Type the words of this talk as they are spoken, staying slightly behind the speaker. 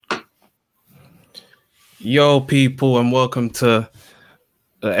Yo, people, and welcome to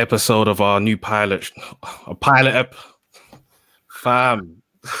the episode of our new pilot, a pilot fam,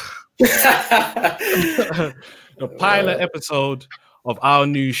 the pilot episode of our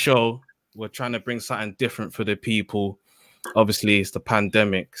new show. We're trying to bring something different for the people. Obviously, it's the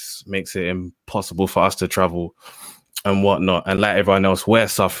pandemics makes it impossible for us to travel and whatnot. And like everyone else, we're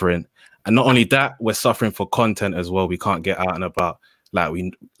suffering. And not only that, we're suffering for content as well. We can't get out and about like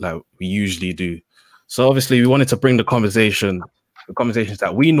we usually do. So obviously, we wanted to bring the conversations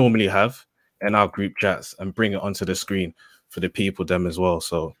that we normally have in our group chats and bring it onto the screen for the people them as well.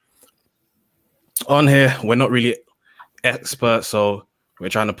 So on here, we're not really experts, so we're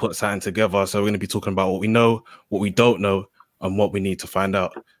trying to put something together. So we're going to be talking about what we know, what we don't know, and what we need to find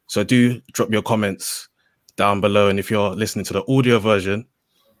out. So do drop your comments down below, and if you're listening to the audio version,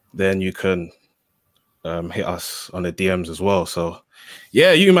 then you can hit us on the DMs as well. So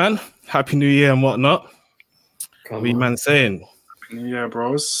yeah, you man, Happy New Year and whatnot. What you man saying? Happy New Year,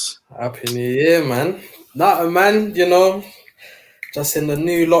 bros. Happy New Year, man. Man, just in the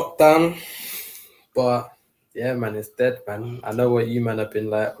new lockdown. But yeah, man, it's dead, man. I know what you man have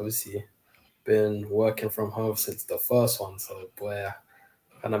been like. Obviously, been working from home since the first one. So, boy, I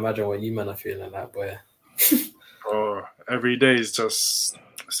can imagine what you man are feeling like, boy. Bro, every day is it's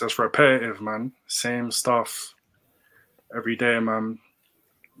just repetitive, man. Same stuff every day, man.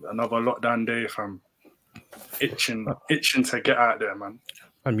 Another lockdown day, fam. Itching to get out there, man.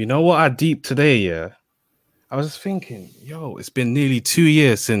 You know what I deep today, yeah? I was thinking, yo, it's been nearly 2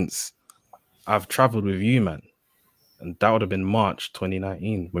 years since I've traveled with you, man. And that would have been March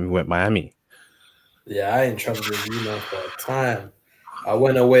 2019 when we went Miami. Yeah, I ain't traveled with you, man, for a time. I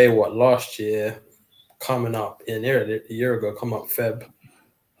went away, last year? Coming up, a year ago, come up Feb.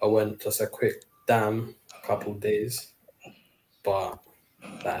 I went just a quick couple days. But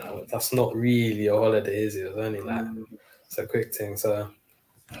that's not really a holiday, is it? It was only it's a quick thing. So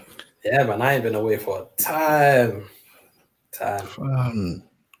yeah, man, I ain't been away for a time.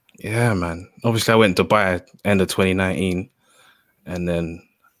 Yeah, man. Obviously, I went to Dubai end of 2019, and then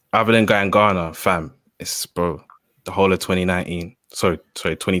other than going Ghana, fam, it's the whole of 2019. Sorry,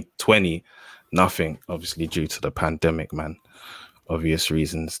 2020, nothing. Obviously, due to the pandemic, man. Obvious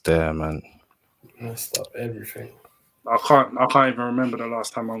reasons there, man. Messed up everything. I can't even remember the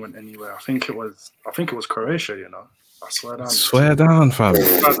last time I went anywhere. I think it was Croatia, you know. I swear down. Swear down, fam.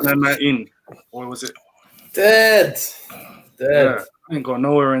 2019. Or was it? Dead. Yeah, I ain't got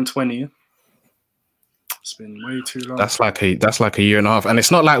nowhere in 20. It's been way too long. That's like a year and a half. And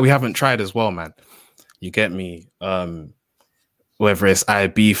it's not like we haven't tried as well, man. You get me? Whether it's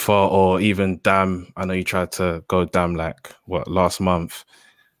Ibiza or even Dam. I know you tried to go Dam last month.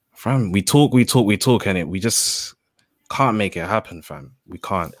 Fam, we talk, and we just can't make it happen, fam. We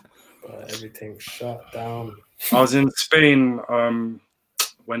can't. Everything shut down. I was in Spain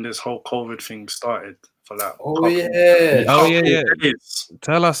when this whole COVID thing started for that. Days.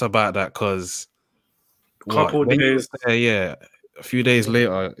 Tell us about that, because couple days. A few days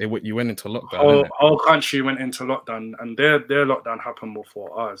later, you went into lockdown. Whole country went into lockdown, and their lockdown happened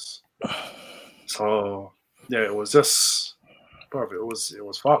before ours. So yeah, it was just, bro. It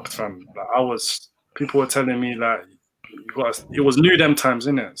was fucked, fam. People were telling me like, it was new them times,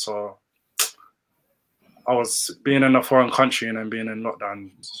 innit? So I was being in a foreign country and then being in lockdown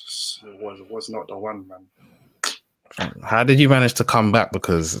was not the one, man. How did you manage to come back?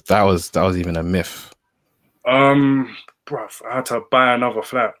 Because that was even a myth. Bruv, I had to buy another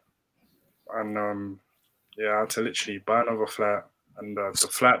flat, and I had to literally buy another flat, and the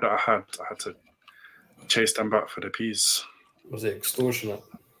flat that I had to chase them back for the peas. Was it extortionate?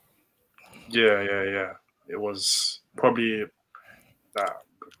 Yeah. It was probably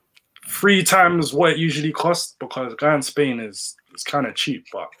 3 times what it usually costs, because going to Spain is kind of cheap,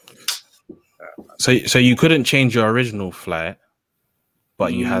 but. So you couldn't change your original flight,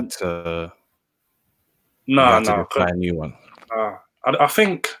 but you had to. No, fly a new one. I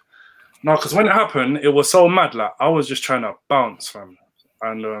think no, because when it happened, it was so mad. Like, I was just trying to bounce, fam,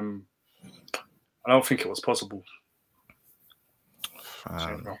 and I don't think it was possible.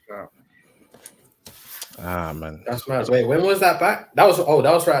 Man, that's mad. Wait, when was that back? That was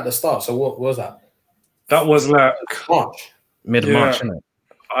right at the start. So what was that? That was like March, mid-March, isn't it?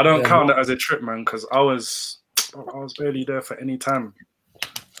 I don't count that as a trip, man, because I was barely there for any time.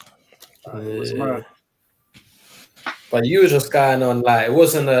 It was mad. But you were just going on, like, it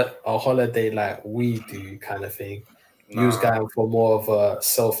wasn't a holiday like we do kind of thing. You was going for more of a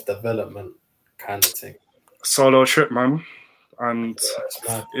self-development kind of thing. Solo trip, man. And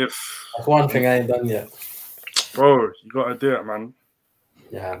that's one thing I ain't done yet. Bro, you gotta do it, man.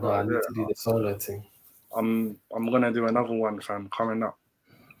 Yeah, no, I need to do the solo thing. I'm gonna do another one, fam, coming up.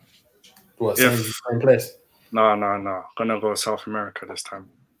 What, same place? No. Gonna go South America this time,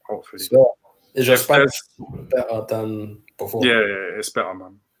 hopefully. So, is your If Spanish better than before? Yeah, it's better,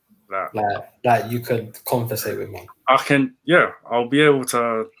 man. Like you could conversate with me. I can, I'll be able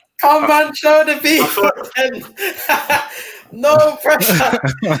to. Come on, show the beat. No pressure.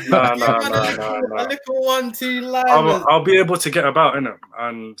 No. A little 1-2 line. I'll be able to get about in it,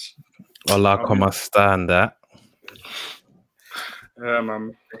 and Hola, ¿cómo están? That. Yeah,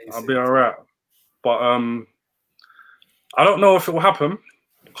 man, I'll be alright. But I don't know if it will happen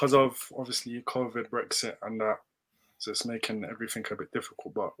because of obviously COVID, Brexit, and that. So it's making everything a bit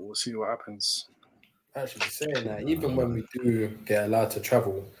difficult. But we'll see what happens. Actually, saying that, even when we do get allowed to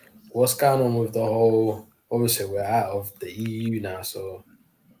travel, what's going on with the whole? Obviously, we're out of the EU now. So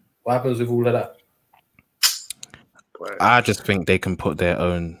what happens with all of that? I just think they can put their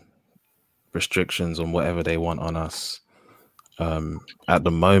own restrictions on whatever they want on us. At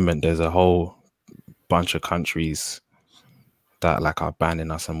the moment, there's a whole bunch of countries that like are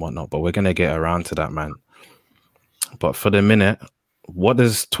banning us and whatnot, but we're gonna get around to that, man. But for the minute, what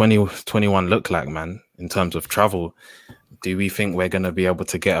does 2021 look like, man, in terms of travel? Do we think we're gonna be able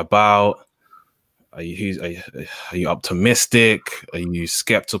to get about? Are you optimistic? Are you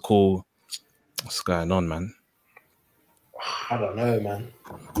skeptical? What's going on, man? I don't know, man.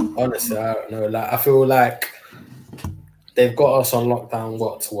 Honestly, I don't know. Like, I feel like they've got us on lockdown.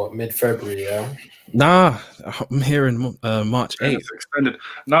 What mid-February? Yeah. Nah, I'm hearing March 8th. It's extended.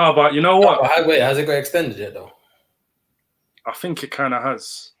 No, but you know what? Wait, has it got extended yet, though? I think it kind of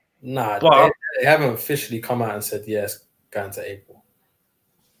has. Nah, but they haven't officially come out and said yes, going to April.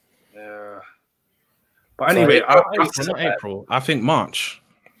 Yeah. But anyway, not April. I think March.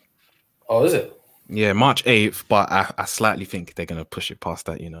 Oh, is it? Yeah, March 8th, but I slightly think they're going to push it past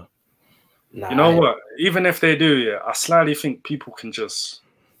that, you know. Nah, you know what? Even if they do, I slightly think people can just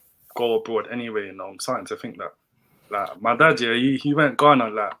go abroad anyway, you know. I'm starting to think that. Like, my dad, he went Ghana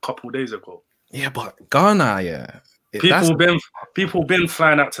like a couple of days ago. Yeah, but Ghana, People been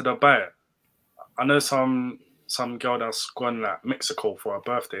flying out to Dubai. I know some girl that's gone like Mexico for her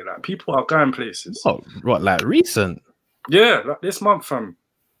birthday. Like, people are going places. Oh, what, like recent? Yeah, like this month, fam.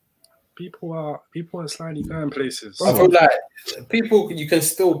 People are slightly going places. I feel like people, you can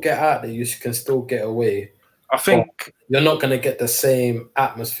still get out there. You can still get away. I think you're not going to get the same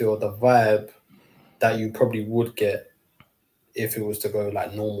atmosphere or the vibe that you probably would get if it was to go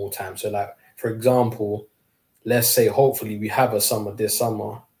like normal time. So, like, for example, let's say hopefully we have a summer this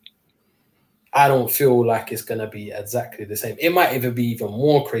summer. I don't feel like it's going to be exactly the same. It might even be even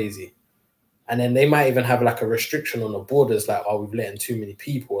more crazy. And then they might even have like a restriction on the borders, like, oh, we've let in too many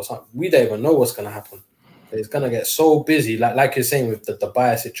people or something. We don't even know what's going to happen. It's going to get so busy. Like you're saying with the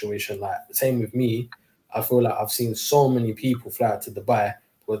Dubai situation, like same with me. I feel like I've seen so many people fly out to Dubai,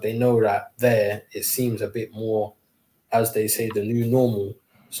 but they know that there it seems a bit more, as they say, the new normal.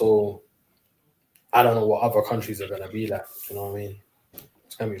 So I don't know what other countries are going to be like. You know what I mean?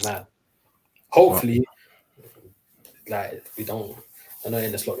 It's going to be mad. Hopefully, like we're not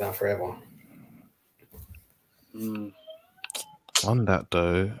in this lockdown forever. On that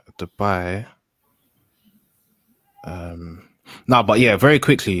though, Dubai. But yeah, very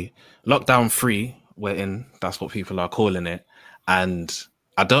quickly, lockdown 3, we're in. That's what people are calling it. And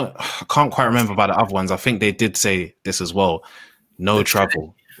I can't quite remember about the other ones. I think they did say this as well. No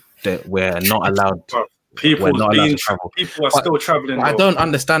travel. That we're not allowed. People are still traveling. I don't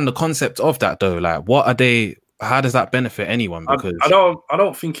understand the concept of that though. Like, what are they? How does that benefit anyone? Because I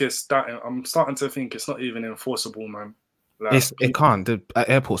don't think it's that. I'm starting to think it's not even enforceable, man. Like, it can't. The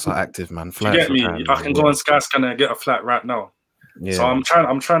airports are active, man. You get me? I can go on Skyscanner and get a flight right now. Yeah. So I'm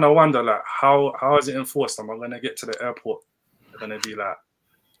trying to wonder, like, how is it enforced? Am I going to get to the airport? They're going to be like,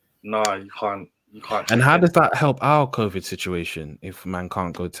 nah, you can't. And how does that help our COVID situation if man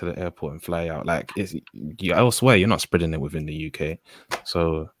can't go to the airport and fly out? Like, elsewhere, you're not spreading it within the UK.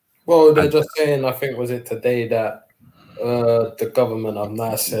 So, well, they're just saying, I think, was it today that the government have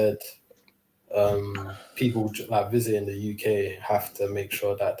now said people like visiting the UK have to make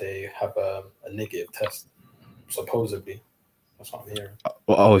sure that they have a negative test, supposedly. That's what I'm hearing.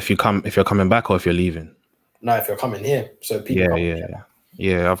 Oh, if you're coming back or if you're leaving? No, if you're coming here. So people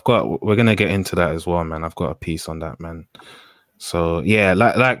Yeah, we're gonna get into that as well, man. I've got a piece on that, man. So yeah,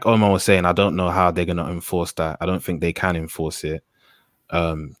 like Omar was saying, I don't know how they're gonna enforce that. I don't think they can enforce it.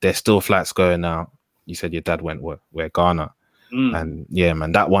 There's still flights going out. You said your dad went where Ghana, and yeah,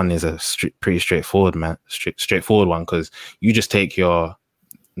 man, that one is a pretty straightforward, man. Straightforward one, because you just take your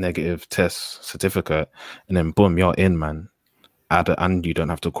negative test certificate and then boom, you're in, man. and you don't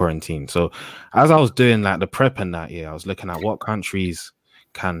have to quarantine. So as I was doing like the prep and that, I was looking at what countries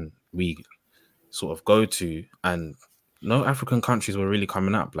can we sort of go to, and no African countries were really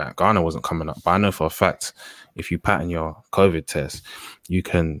coming up. Like Ghana wasn't coming up, but I know for a fact if you pattern your COVID test, you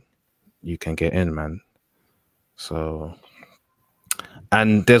can get in, man. So,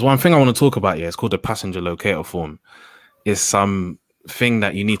 and there's one thing I want to talk about. It's called the passenger locator form. It's some thing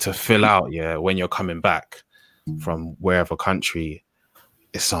that you need to fill out. When you're coming back from wherever country.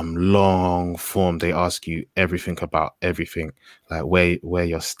 It's some long form. They ask you everything about everything, like where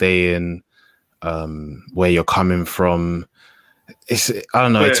you're staying, where you're coming from. I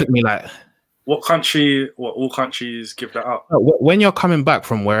don't know. It took me like. What country? What all countries give that out? When you're coming back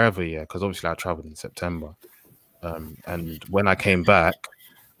from wherever, because obviously I traveled in September, and when I came back,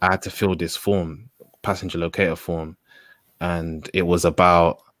 I had to fill this form, passenger locator form, and it was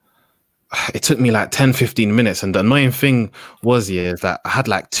about. It took me like 10-15 minutes, and the annoying thing was is that I had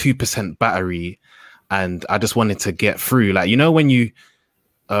like 2% battery, and I just wanted to get through. Like, you know, when you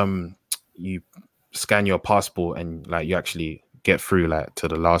scan your passport and like you actually get through like to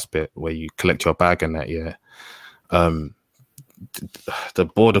the last bit where you collect your bag and that, the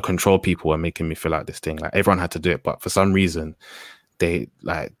border control people were making me fill out this thing. Like everyone had to do it, but for some reason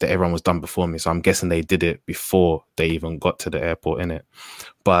everyone was done before me, so I'm guessing they did it before they even got to the airport, innit?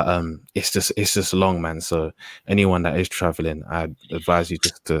 But it's just long, man. So anyone that is traveling, I advise you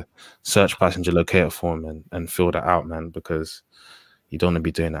just to search passenger locator form and fill that out, man, because you don't want to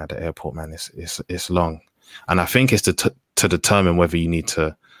be doing that at the airport, man. It's long, and I think it's to determine whether you need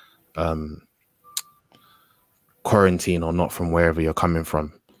to quarantine or not from wherever you're coming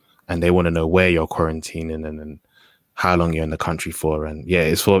from, and they want to know where you're quarantining and how long you're in the country for. And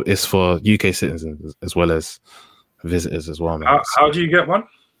it's for UK citizens as well as visitors as well, man. How do you get one?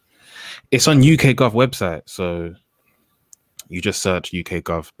 It's on UK Gov website, so you just search UK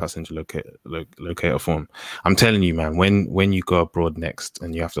Gov passenger locator form. I'm telling you, man, when you go abroad next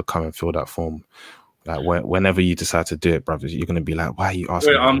and you have to come and fill that form, like whenever you decide to do it, brothers, you're gonna be like, why are you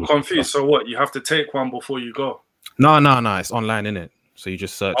asking? Wait, I'm confused. So what? You have to take one before you go? No, it's online, innit? So you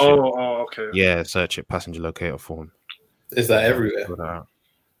just search it. Oh, okay. Yeah, search it, passenger locator form. Is that everywhere?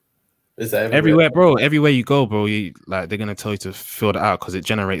 Is that everywhere, bro? Everywhere you go, bro, they're gonna tell you to fill that out because it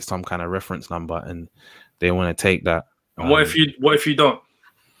generates some kind of reference number, and they want to take that. And what if you don't?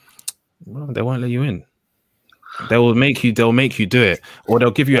 Well, they won't let you in. They'll make you do it, or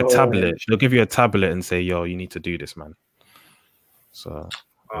they'll give you a tablet. They'll give you a tablet and say, "Yo, you need to do this, man." So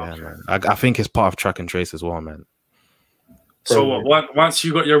yeah, man. I think it's part of track and trace as well, man. So once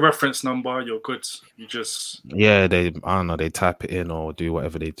you got your reference number, you're good. You just they type it in or do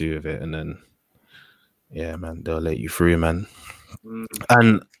whatever they do with it, and then man, they'll let you through, man.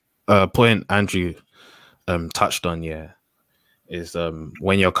 And point Andrew touched on is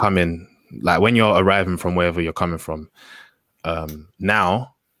when you're coming, like when you're arriving from wherever you're coming from,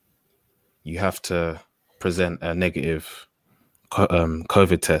 now you have to present a negative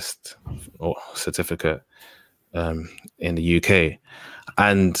COVID test or certificate in the UK,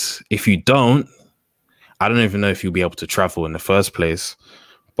 and if you don't, I don't even know if you'll be able to travel in the first place,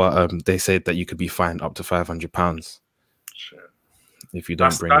 but they said that you could be fined up to £500 if you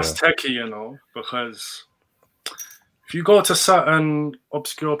don't bring. That's techie, because if you go to certain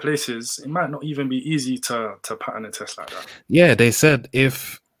obscure places, it might not even be easy to pattern a test like that. Yeah, they said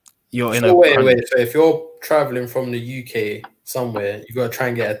if you're in wait. So if you're traveling from the UK somewhere, you gotta try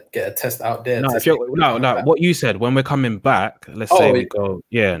and get a test out there. No. What you said, when we're coming back, let's say we go,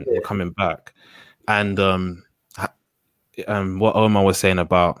 and we're coming back, and what Omar was saying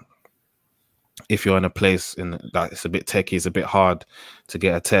about if you're in a place that it's a bit techie, it's a bit hard to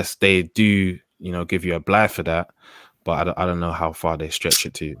get a test. They do, give you a bly for that, but I don't know how far they stretch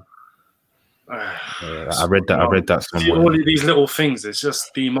it to. I read that somewhere. See, all of these little things, it's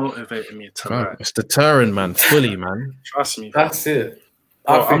just demotivating me to. It's deterring, man. Fully, man. Trust me. That's it.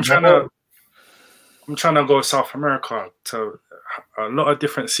 I'm trying to go South America to a lot of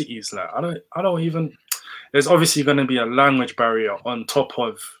different cities. Like I don't even. There's obviously going to be a language barrier on top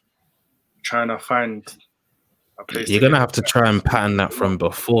of trying to find a place. You're gonna have to try and pattern that from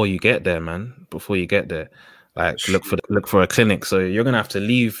before you get there, man. Before you get there. Like look for a clinic. So you're gonna have to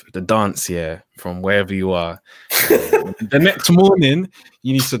leave the dance from wherever you are. The next morning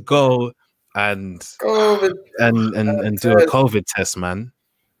you need to go and do a COVID test, man.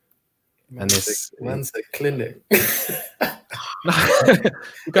 And man's a clinic. You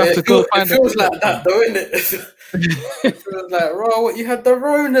have to go find. It feels like that, though, isn't it? It feels like, what you had the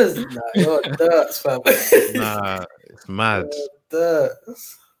Ronas? Nah, you're dirt, fam. Nah, it's mad. Dirt.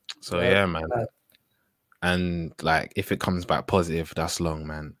 So yeah, man. And like, if it comes back positive, that's long,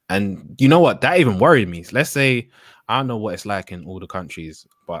 man. And you know what? That even worried me. Let's say I don't know what it's like in all the countries,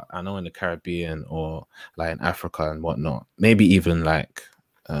 but I know in the Caribbean or like in Africa and whatnot, maybe even like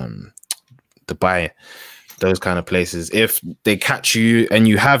Dubai, those kind of places. If they catch you and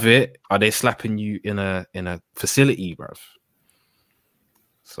you have it, are they slapping you in a facility, bruv?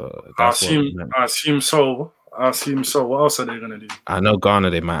 So that's I assume so. What else are they gonna do? I know Ghana,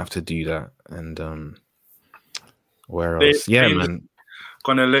 they might have to do that, and where else? Man,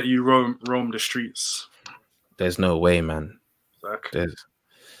 gonna let you roam the streets. There's no way, man. Exactly.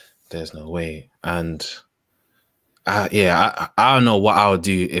 There's no way, and I don't know what I would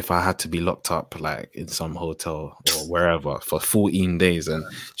do if I had to be locked up like in some hotel or wherever for 14 days. And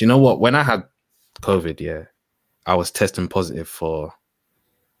do you know what? When I had COVID, I was testing positive for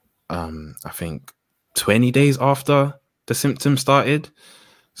I think 20 days after the symptoms started.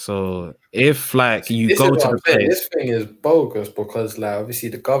 So if like you go to the place, this thing is bogus because like obviously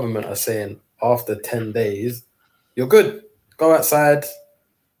the government are saying after 10 days you're good, go outside,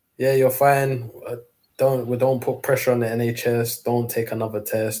 you're fine. Don't put pressure on the NHS, don't take another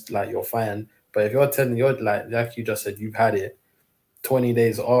test, like you're fine. But if you're telling you're like you just said, you've had it 20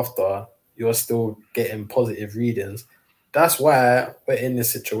 days after, you're still getting positive readings. That's why we're in this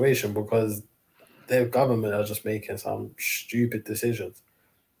situation, because the government are just making some stupid decisions.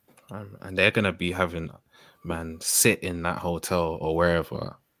 And they're gonna be having man sit in that hotel or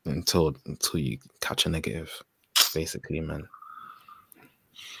wherever until you catch a negative, basically, man.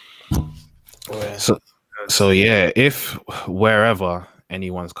 So yeah, if wherever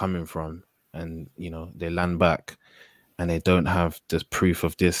anyone's coming from and you know they land back and they don't have this proof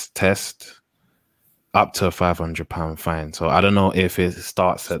of this test, up to a £500 fine. So I don't know if it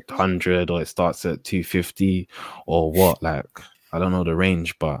starts at 100 or it starts at 250 or what. Like I don't know the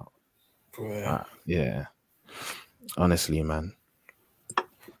range, but yeah. Honestly, man.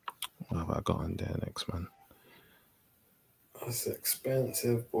 What have I got on there next, man? That's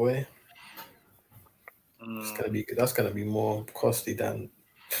expensive, boy. That's gonna be more costly than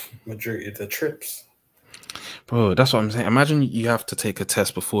majority of the trips. Bro, that's what I'm saying. Imagine you have to take a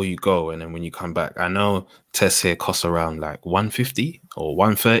test before you go, and then when you come back, I know tests here cost around like 150 or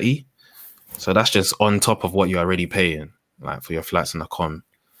 130. So that's just on top of what you're already paying, like for your flights and the com.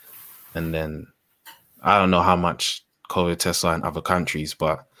 And then I don't know how much COVID tests are in other countries,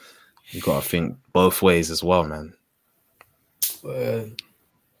 but you gotta think both ways as well, man.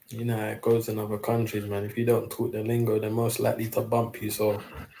 You know, it goes in other countries, man. If you don't talk the lingo, they're most likely to bump you. So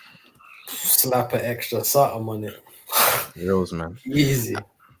slap an extra something on it. Reals, man. Easy.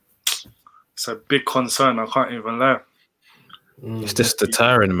 It's a big concern. I can't even lie. It's just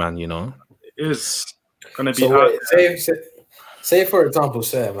deterring, man. You know. It is gonna be. So say for example,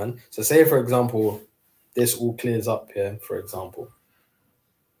 sir, man. So say for example, this all clears up here. For example,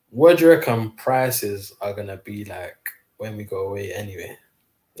 what do you reckon prices are gonna be like when we go away anyway?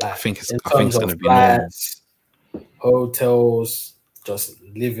 Like, I think it's gonna be flights, hotels, just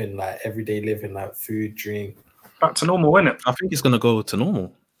living like everyday living, like food, drink. Back to normal, isn't it? I think it's gonna go to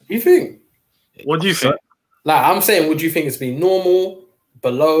normal. You think? What do you think? Like I'm saying, would you think it's been normal,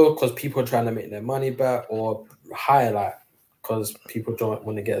 below because people are trying to make their money back, or higher, like because people don't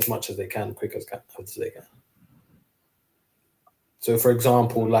want to get as much as they can, quick as they can? So, for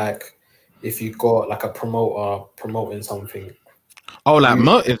example, like if you got like a promoter promoting something. Oh, like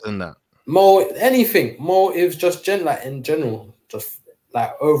motives and that. Anything motives, just in general, just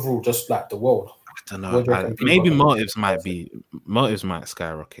like overall, just like the world. I don't know. Maybe motives might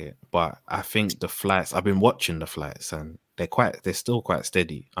skyrocket, but I think the flights. I've been watching the flights, and they're still quite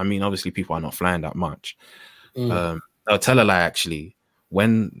steady. I mean, obviously, people are not flying that much. I'll tell a lie. Actually,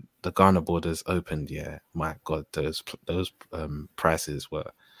 when the Ghana borders opened, my God, those prices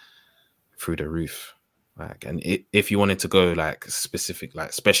were through the roof. Like, and if you wanted to go like specific, like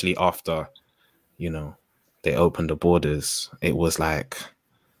especially after, you know, they opened the borders, it was like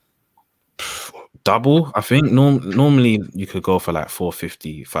double. I think normally you could go for like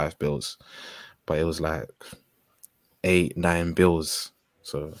 455 bills, but it was like 8-9 bills.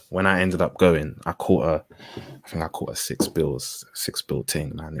 So when I ended up going, I caught a 6 bill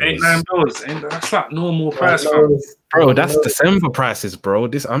thing, man. 8-9 bills, that's like normal price, bro. That's December prices, bro.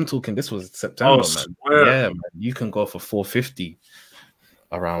 This was September, man. Yeah, man. You can go for 450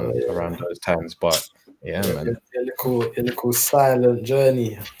 around those times, but man. A little silent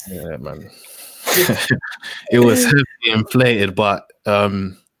journey. Yeah, man. It was heavily inflated, but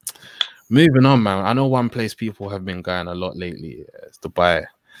moving on, man. I know one place people have been going a lot lately is Dubai,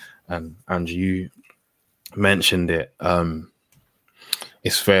 and you mentioned it.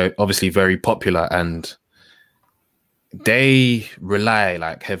 It's obviously very popular, and they rely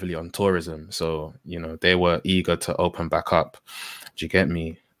like heavily on tourism, so they were eager to open back up. Do you get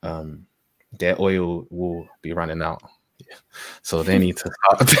me? Their oil will be running out, so they need to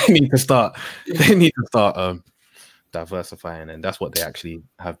start. They need to start diversifying, and that's what they actually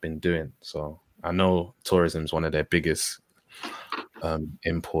have been doing. So I know tourism is one of their biggest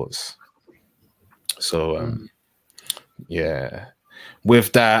imports. So yeah,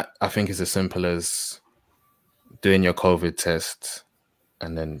 with that, I think it's as simple as doing your COVID test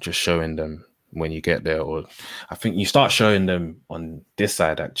and then just showing them when you get there, or I think you start showing them on this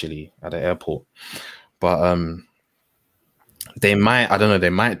side actually at the airport. But they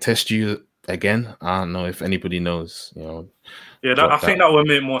might test you again. I don't know if anybody knows, Yeah, I think that would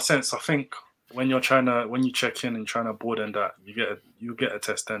make more sense. I think when you check in and trying to board and that, you get a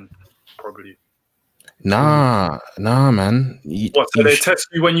test then probably. Nah, man. So they test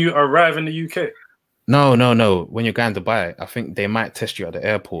you when you arrive in the UK? No. When you're going to Dubai, I think they might test you at the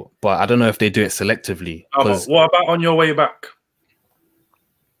airport, but I don't know if they do it selectively. But what about on your way back?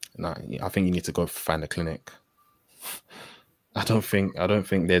 No, I think you need to go find a clinic. I don't think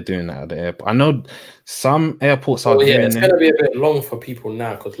they're doing that at the airport. I know some airports are doing it. It's going to be a bit long for people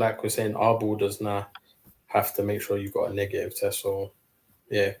now because, like we're saying, our borders now have to make sure you've got a negative test. So,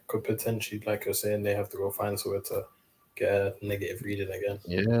 yeah, could potentially, like you're saying, they have to go find somewhere to get a negative reading again.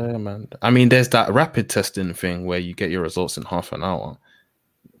 Yeah, man. I mean, there's that rapid testing thing where you get your results in half an hour.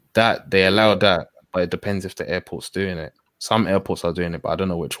 That they allow that, but it depends if the airport's doing it. Some airports are doing it, but I don't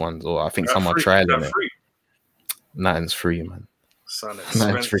know which ones. Or I think some are trialing it. Nothing's free, man.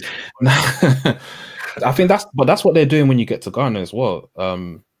 Nothing's free. I think that's what they're doing when you get to Ghana as well.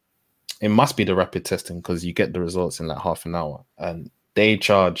 It must be the rapid testing because you get the results in like half an hour, and they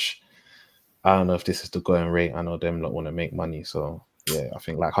charge. I don't know if this is the going rate. I know them not want to make money, so yeah, I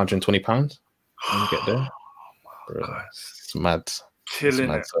think like £120 when you get there. Bro, it's mad.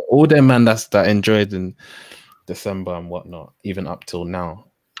 Killing it. So all them man that enjoyed in December and whatnot, even up till now,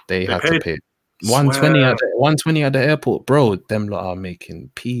 they had to pay 120 at the airport, bro. Them lot are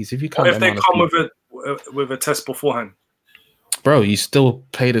making peas. If you can't, if they come with a test beforehand, bro, you still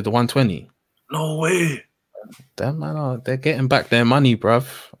paid the 120. No way. Them man, they're getting back their money, bruv.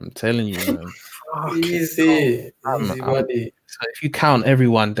 I'm telling you, man. Easy money. So if you count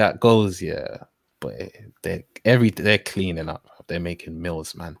everyone that goes, yeah, but they're cleaning up. They're making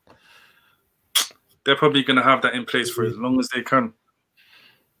meals, man. They're probably gonna have that in place for as long as they can.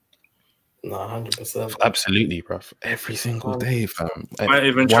 No, 100%. Absolutely, bruv. Every single day, fam. Might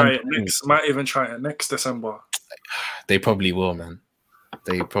even try it next December. They probably will, man.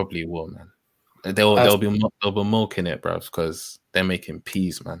 They'll be milking it, bruv, because they're making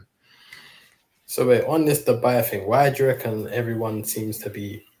peas, man. So wait, on this Dubai thing, why do you reckon everyone seems to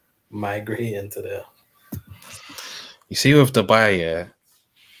be migrating to there? You see, with Dubai, yeah,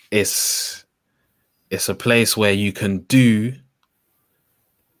 it's a place where you can do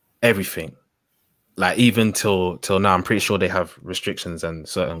everything. Like even till now, I'm pretty sure they have restrictions and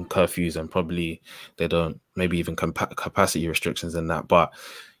certain curfews, and probably they don't, maybe even capacity restrictions and that. But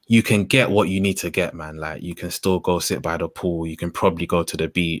you can get what you need to get, man. Like you can still go sit by the pool. You can probably go to the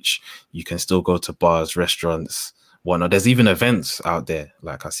beach. You can still go to bars, restaurants, whatnot. There's even events out there.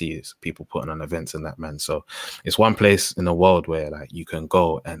 Like I see people putting on events and that, man. So it's one place in the world where like you can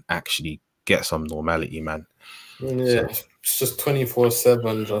go and actually get some normality, man. Yeah, so, it's just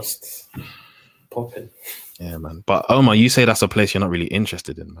 24/7, just popping. Yeah, man. But Omar, you say that's a place you're not really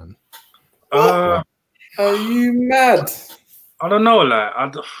interested in, man. Are you mad? I don't know, like I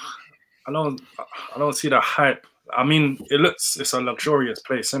don't see the hype. I mean, it's a luxurious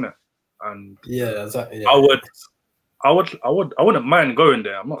place, isn't it? And yeah, exactly. Yeah. I wouldn't mind going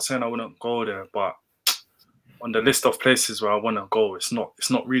there. I'm not saying I wouldn't go there, but on the list of places where I want to go, it's not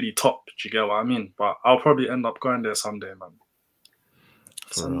really top. Do you get what I mean? But I'll probably end up going there someday, man.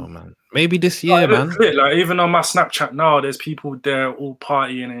 For real, man. Maybe this year, man. Like even on my Snapchat now, there's people there all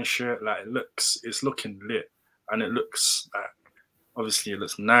partying and shit. Like it's looking lit, and it looks like. Obviously, it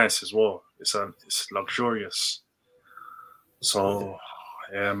looks nice as well. It's luxurious. So,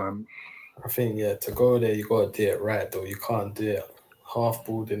 yeah, man. I think to go there, you gotta do it right, though. You can't do it half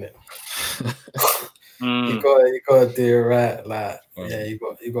boarding it. You gotta do it right. Like, yeah, you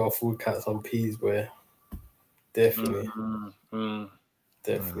got full cats on peas, boy. Definitely.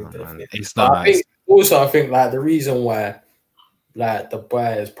 Definitely. It's not nice. I think like the reason why like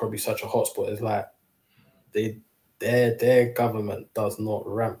Dubai is probably such a hotspot is like their government does not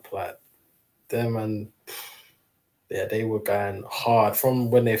ramp like them, and they were going hard from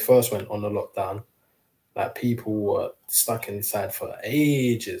when they first went on the lockdown. Like people were stuck inside for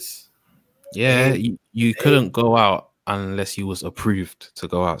ages. Yeah, you couldn't go out unless you was approved to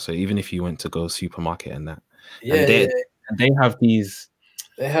go out. So even if you went to go supermarket and that, Yeah, and they have these.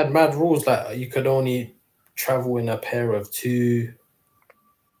 They had mad rules like you could only travel in a pair of two,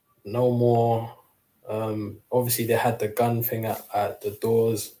 no more. Obviously, they had the gun thing at the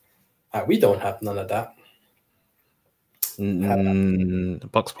doors. We don't have none of that.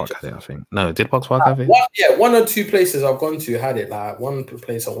 Box Park had it, I think. No, did Box Park have it? One or two places I've gone to had it. Like one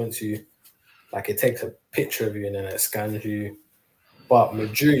place I went to, like it takes a picture of you and then it scans you. But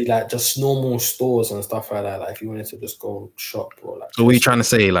majority, like just normal stores and stuff like that. Like if you wanted to just go shop or like. So were you trying to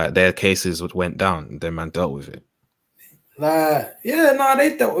say like their cases went down and their man dealt with it? Like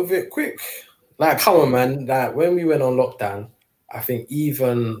they dealt with it quick. Like come on, man. Like when we went on lockdown, I think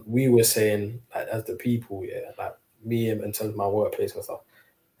even we were saying like as the people, like me in terms of my workplace and stuff,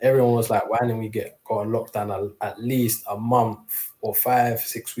 everyone was like, why didn't we got a lockdown at least a month or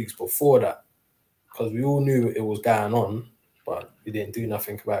 5-6 weeks before that? Because we all knew it was going on, but we didn't do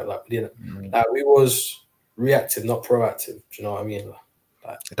nothing about it. Like we didn't, like we was reactive, not proactive. Do you know what I mean?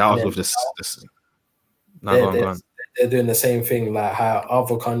 Like that was with this. They're doing the same thing, like how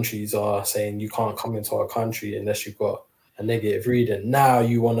other countries are saying you can't come into our country unless you've got a negative reading. Now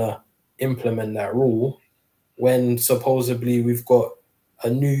you want to implement that rule when supposedly we've got a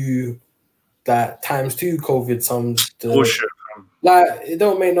new that ×2 COVID. Bullshit. Like it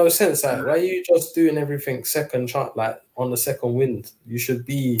don't make no sense. Like why are you just doing everything second chance, like on the second wind? You should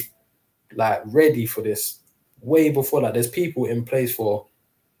be like ready for this way before that. There's people in place for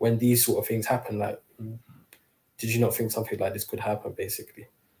when these sort of things happen. Like, did you not think something like this could happen? Basically,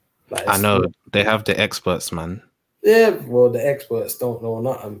 like I know they have the experts, man. Yeah, well, the experts don't know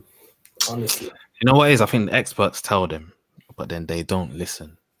nothing. Honestly, you know what it is? I think the experts tell them, but then they don't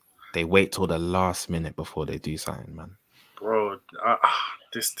listen. They wait till the last minute before they do something, man. Bro,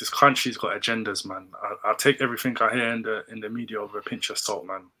 this country's got agendas, man. I take everything I hear in the media with a pinch of salt,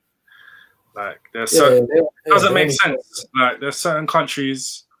 man. Like there's certain it doesn't make sense. Like there's certain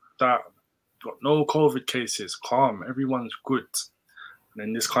countries that got no COVID cases, calm, everyone's good, and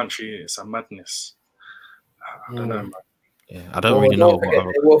in this country it's a madness. I don't know, man. Yeah, I don't really know.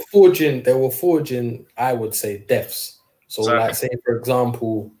 They were forging. I would say deaths. So, like, say for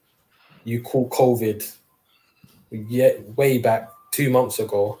example, you caught COVID. Way back 2 months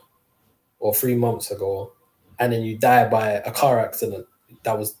ago or 3 months ago, and then you die by a car accident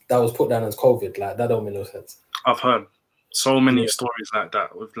that was put down as COVID. Like that don't make no sense. I've heard so many stories like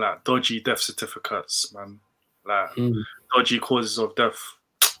that with like dodgy death certificates, man. Like dodgy causes of death.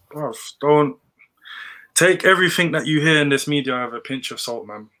 Bro, don't take everything that you hear in this media with a pinch of salt,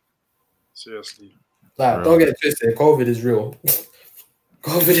 man. Seriously. Like, don't get twisted. COVID is real.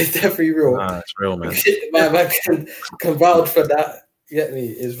 COVID is definitely real. Nah, it's real, man. Man can vouch for that. You get me?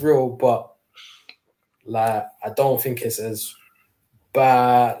 It's real, but like I don't think it's as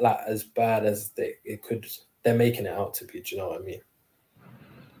bad as they're making it out to be. Do you know what I mean?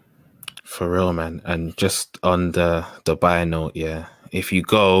 For real, man. And just on the Dubai note, yeah. If you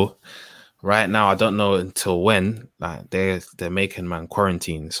go right now, I don't know until when. Like they're making man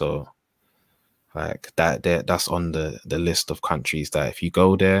quarantine, so. Like that's on the list of countries that if you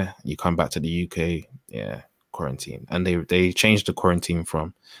go there, you come back to the UK, quarantine. And they changed the quarantine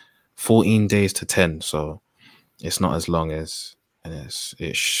from 14 days to 10, so it's not as long as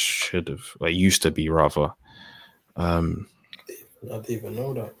it should have, or it used to be rather. I didn't even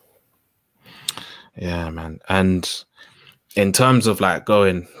know that. Yeah, man. And in terms of like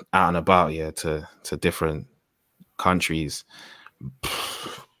going out and about, to different countries,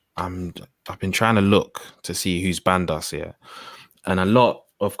 I've been trying to look to see who's banned us here, and a lot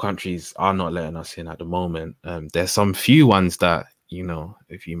of countries are not letting us in at the moment. There's some few ones that, you know,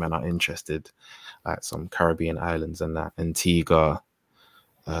 if you men are interested, like some Caribbean islands and that, Antigua,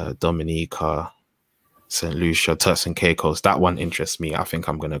 Dominica, St. Lucia, Turks and Caicos. That one interests me. I think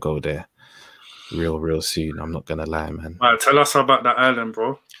I'm gonna go there real soon. I'm not gonna lie, man. Right, tell us about that island,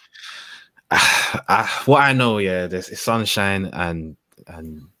 bro. What I know, there's sunshine and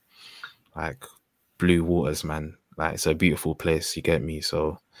like blue waters, man. Like it's a beautiful place, you get me?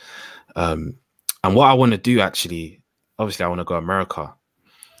 So and what I want to do, actually, obviously I want to go America.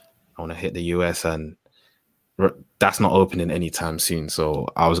 I want to hit the US, and that's not opening anytime soon. So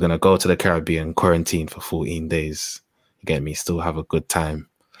I was going to go to the Caribbean, quarantine for 14 days, you get me? Still have a good time,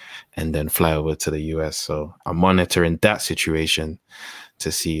 and then fly over to the US. So I'm monitoring that situation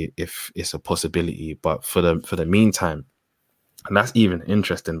to see if it's a possibility. But for the meantime, and that's even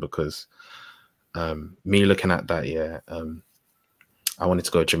interesting because me looking at that, I wanted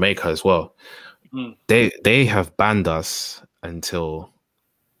to go to Jamaica as well. They have banned us until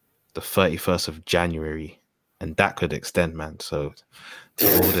the 31st of January and that could extend, man. So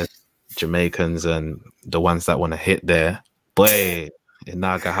to all the Jamaicans and the ones that want to hit there, boy, it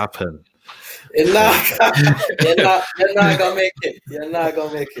not gonna happen. You're not gonna make it. You're not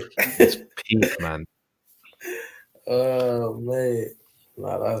gonna make it. It's peak, man. Oh, mate.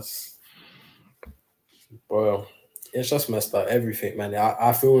 Nah, that's... Bro, it's just messed up everything, man.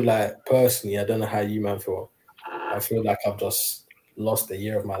 I feel like, personally, I don't know how you, man, feel. I feel like I've just lost a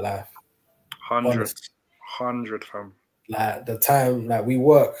year of my life. 100, fam. Like, the time, like, we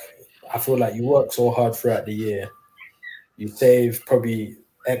work, I feel like you work so hard throughout the year. You save probably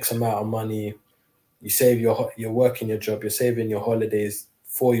X amount of money. You save you're working your job. You're saving your holidays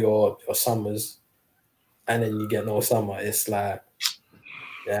for your summers, and then you get no summer. It's like,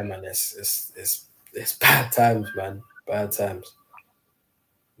 yeah, man. It's bad times, man. Bad times.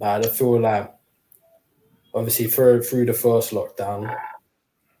 Like, I feel like, obviously, through the first lockdown,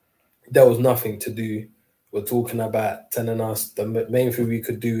 there was nothing to do. We're talking about telling us the main thing we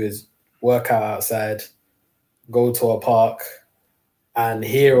could do is work out outside, go to a park. And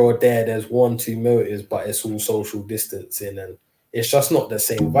here or there's 1-2 motors, but it's all social distancing, and it's just not the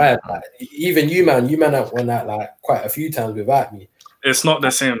same vibe. Like, even you man went out like quite a few times without me. It's not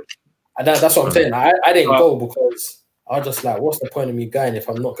the same. That's what I'm saying. I didn't go because I was just like, what's the point of me going if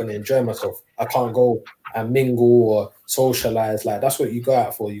I'm not going to enjoy myself? I can't go and mingle or socialize. Like, that's what you go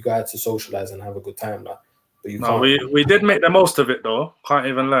out for. You go out to socialize and have a good time. Like, but you can't. We did make the most of it though. Can't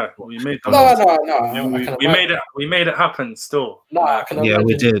even lie. We made the most. We made it happen still.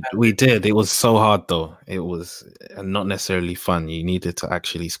 We did. It was so hard though. It was not necessarily fun. You needed to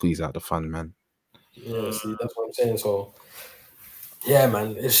actually squeeze out the fun, man. Yeah, see, that's what I'm saying. So, yeah,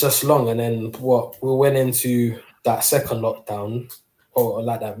 man, it's just long. And then we went into that second lockdown, or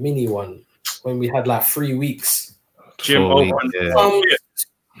like that mini one, when we had like 3 weeks. Gym open.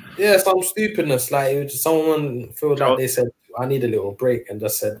 Some stupidness. Like, it was just someone felt like they said, I need a little break, and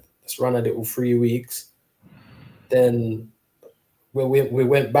just said, let's run a little 3 weeks. Then we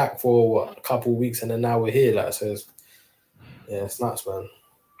went back for a couple of weeks, and then now we're here. Like, so it's nuts, man.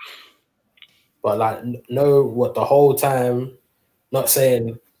 But like, the whole time, not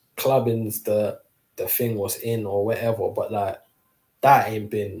saying clubbing's the thing was in or whatever, but like, that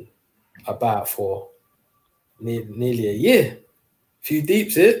ain't been about for nearly a year. Few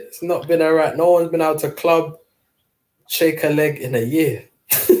deeps it's not been alright. No one's been out to club, shake a leg in a year.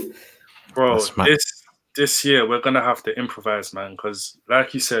 Bro, this year we're gonna have to improvise, man, because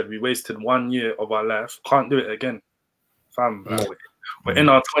like you said, we wasted 1 year of our life. Can't do it again. Fam, like, we're in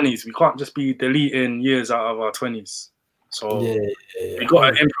our 20s. We can't just be deleting years out of our 20s. So we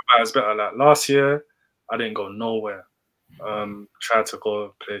gotta improvise better. Like last year, I didn't go nowhere. Tried to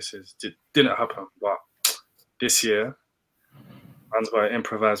go places. Didn't happen. But this year, man's gotta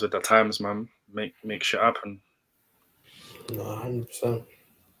improvise with the times, man. Make shit happen. No, 100%.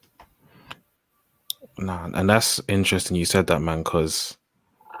 Nah, and that's interesting you said that, man, because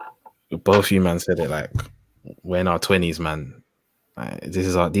both you man said it, like, we're in our 20s, man.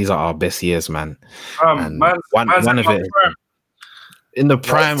 These are our best years, man. And one of it in the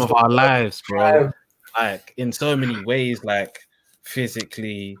prime of our lives, bro. Like, in so many ways, like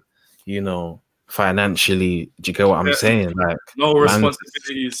physically, financially. Do you get what I'm saying? Like, no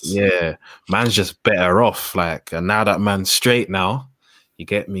responsibilities. Man's just better off. Like, and now that man's straight now, you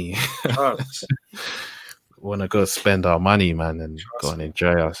get me. Want to go spend our money, man, and go and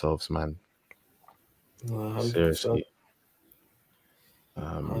enjoy ourselves, man. 100%. Seriously.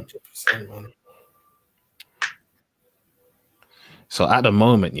 100%, man. So at the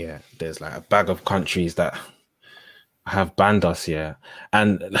moment, there's like a bag of countries that have banned us,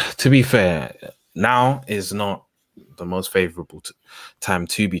 and to be fair, now is not the most favorable time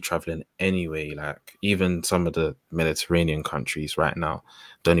to be traveling anyway. Like, even some of the Mediterranean countries right now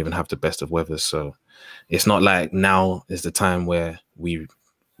don't even have the best of weather, so it's not like now is the time where we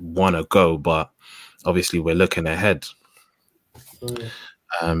want to go, but obviously we're looking ahead.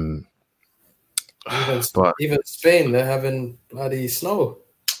 Even Spain, they're having bloody snow.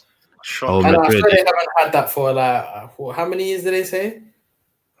 Oh, and Madrid. I'm sure they haven't had that for like, how many years did they say?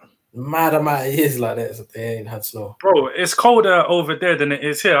 Mad amount of years like that, so they ain't had snow. Bro, it's colder over there than it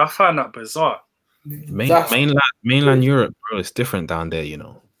is here. I find that bizarre. Mainland Europe, bro, it's different down there,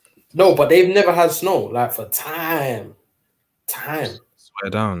 No, but they've never had snow, like, for time. Swear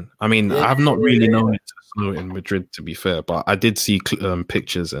down. I mean, I've not really known it to snow in Madrid, to be fair, but I did see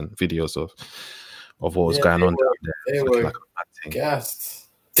pictures and videos of what was going on down there. They were gassed.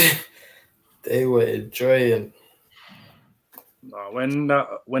 They were enjoying. When the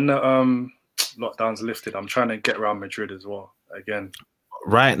lockdown's lifted, I'm trying to get around Madrid as well again.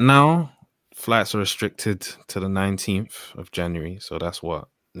 Right now, flights are restricted to the 19th of January. So that's what,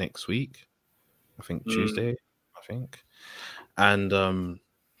 next week? I think Tuesday, I think. And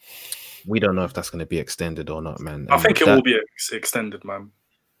we don't know if that's going to be extended or not, man. I think it will be extended, man.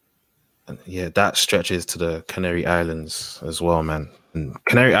 And yeah, that stretches to the Canary Islands as well, man. And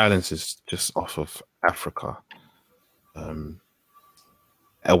Canary Islands is just off of Africa.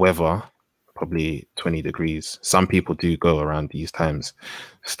 Weather, probably 20 degrees. Some people do go around these times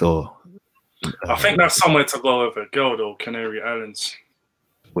still. I think that's somewhere to go with a girl, though, Canary Islands.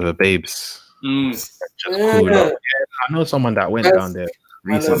 With the babes. Mm. Cool. Yeah, I know someone that went down there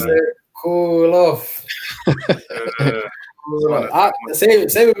recently. Cool off. Cool off. Same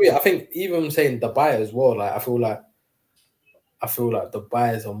with me. I think even saying Dubai as well. Like I feel like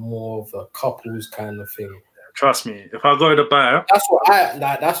Dubai is a more of a couples kind of thing. Trust me, if I go to Dubai,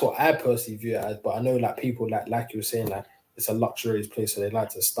 that's what I personally view it as. But I know like people like you were saying, like it's a luxurious place, so they like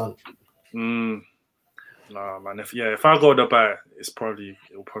to stunt. Nah, man. If I go to Dubai, it'll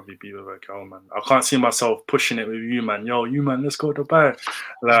probably be with a girl, man. I can't see myself pushing it with you, man. Yo, you man, let's go to Dubai.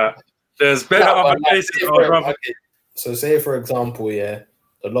 Like, there's better other places. So say for example, the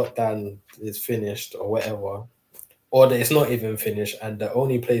lockdown is finished or whatever, or that it's not even finished, and the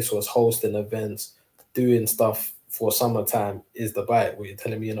only place was hosting events, doing stuff for summertime is Dubai. What you're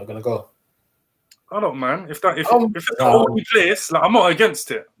telling me you're not gonna go? I don't, man. If it's the only place, like I'm not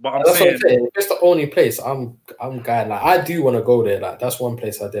against it, but I'm saying if it's the only place, I'm guy. Like I do want to go there. Like that's one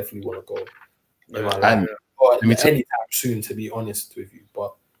place I definitely want to go. Anytime soon, to be honest with you.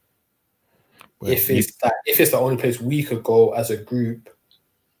 But if it's the only place we could go as a group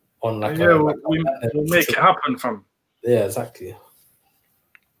on we'll make it happen, fam. Yeah, exactly.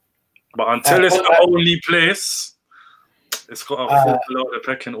 But until it's the only place, it's got to fall below the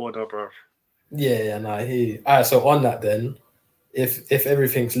pecking order, bro. Yeah, I hear you. All right, so on that then, if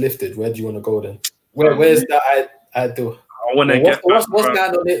everything's lifted, where do you want to go then? Where's that I do? I want to get what's going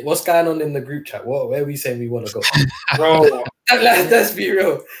on what's going on in the group chat? Where are we saying we want to go? Bro, let's be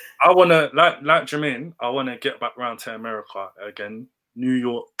real. I want to, like Jermaine, I want to get back round to America again. New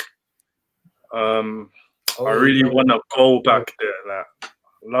York. I really want to go back there. Like,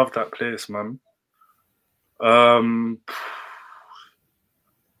 love that place, man. I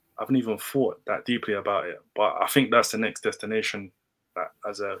haven't even thought that deeply about it, but I think that's the next destination, that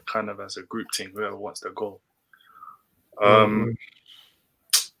as a group team, whoever wants to go. I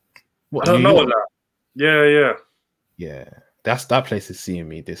don't know that. Yeah. That place is seeing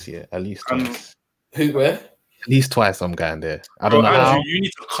me this year at least twice. Where? At least twice I'm going there. I don't know Andrew, how. you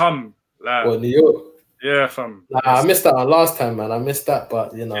need to come. Like, New York. Yeah, fam. I missed that last time, man. I missed that,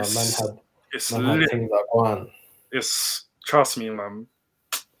 but man had things that go on. Trust me, man.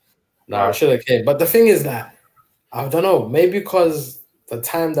 I should have came. But the thing is that I don't know, maybe because the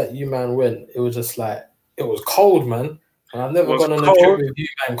time that you man went, it was just like it was cold, man. And I've never gone on a trip with you,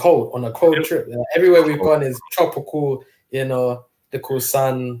 man, on a cold trip. Like, everywhere we've gone is tropical, the cool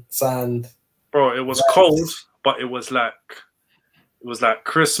sun, sand. Bro, it was cold, but it was like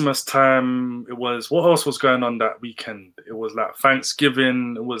Christmas time. It was, what else was going on that weekend? It was like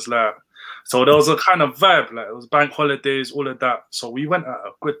Thanksgiving. It was like, so there was a kind of vibe, like it was bank holidays, all of that. So we went at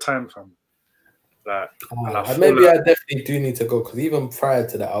a good time, fam. Like, I definitely do need to go, because even prior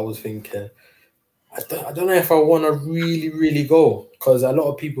to that, I was thinking, I don't know if I want to really, really go, because a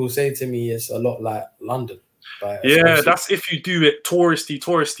lot of people say to me it's a lot like London. Yeah, that's if you do it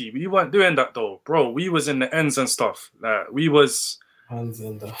touristy. We weren't doing that though, bro. We was in the ends and stuff. Like we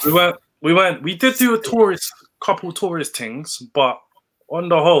did do a couple tourist things, but on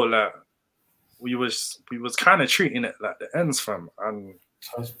the whole, like we was kind of treating it like the ends, fam. And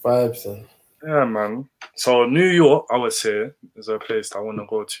that's vibes, then. Yeah, man. So New York, I would say, is a place that I want to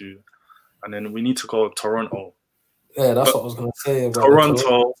go to, and then we need to go to Toronto. Yeah, that's what I was gonna say. About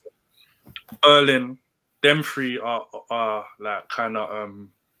Toronto, Berlin. Them three are like kind of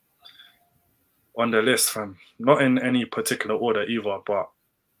on the list, fam. Not in any particular order either, but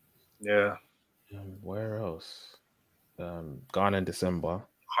yeah. Where else? Gone in December.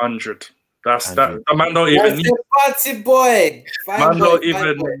 100. That's 100. That. The man don't even need. Party boy. Man don't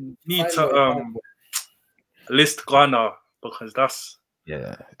even need to list Ghana, because that's.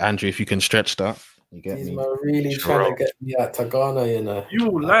 Yeah, Andrew, if you can stretch that, you get me. He's really trying to get me out to Ghana, You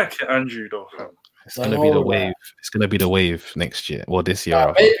will like it, Andrew, though, fam. It's gonna be the wave. It's gonna be the wave next year or this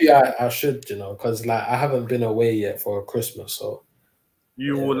year. Maybe I should, because like I haven't been away yet for Christmas, so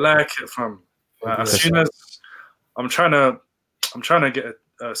you will like it, fam. Like, as soon as I'm trying to get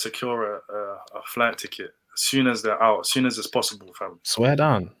secure a flight ticket as soon as they're out, as soon as it's possible, fam. Swear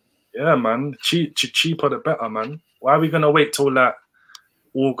down. Yeah, man. Cheaper the better, man. Why are we gonna wait till like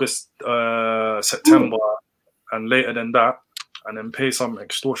August, September, and later than that, and then pay some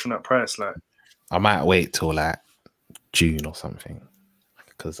extortionate price. Like, I might wait till like June or something,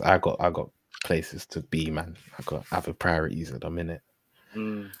 because I got places to be, man. I got other priorities at the minute.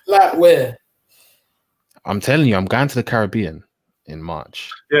 Like where? I'm telling you, I'm going to the Caribbean in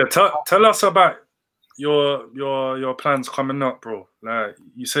March. Yeah, tell us about your plans coming up, bro. Like,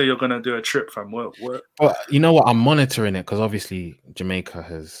 you say you're gonna do a trip, fam. What? Well, you know what? I'm monitoring it because obviously Jamaica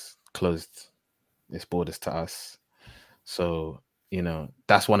has closed its borders to us, so you know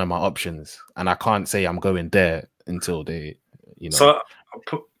that's one of my options, and I can't say I'm going there until they, you know.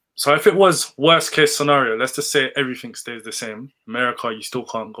 So if it was worst case scenario, let's just say everything stays the same. America, you still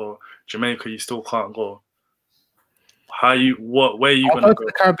can't go. Jamaica, you still can't go. Where are you I'll gonna go go? to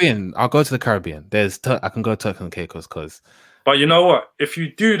the Caribbean. I'll go to the Caribbean. I can go to Turks and Caicos because. But you know what? If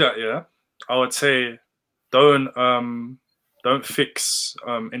you do that, yeah, I would say don't fix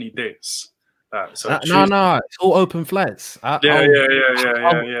any dates. No, it's all open flights. Yeah.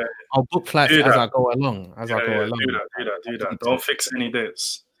 I'll book flights as I go along. Do that. Don't fix any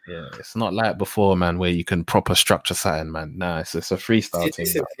dates. Yeah, it's not like before, man, where you can proper structure something, man. Nah, it's a freestyle thing.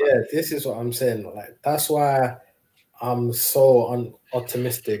 This is what I'm saying. Like, that's why I'm so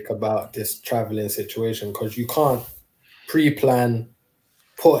optimistic about this traveling situation, because you can't pre-plan,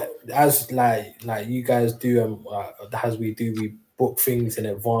 put as like you guys do, and as we do, we book things in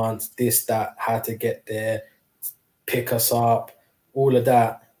advance. This, that, how to get there, pick us up, all of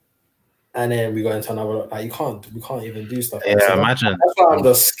that, and then we go into another. Like, we can't even do stuff. Yeah, so imagine. That's why I'm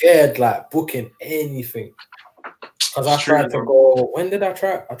just scared, like booking anything. Because I tried to go. When did I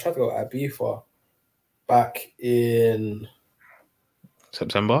try? I tried to go to Ibiza back in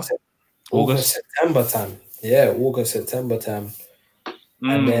September, September time. Yeah, August, September time.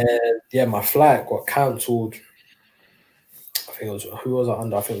 And then my flight got cancelled. I think it was, who was I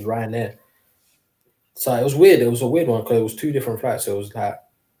under? I think it was Ryanair. So it was weird. It was a weird one because it was two different flights. So it was like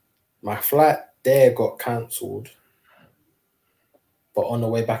my flight there got cancelled, but on the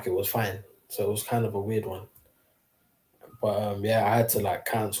way back it was fine. So it was kind of a weird one. But I had to like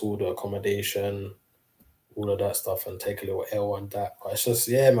cancel the accommodation, all of that stuff, and take a little L on that. But it's just,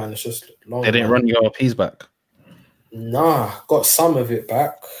 man, it's just long. They didn't run your P's back? Nah, got some of it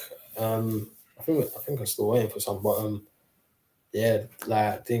back. I think I'm still waiting for some, but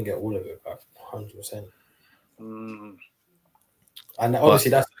like didn't get all of it back, 100%. And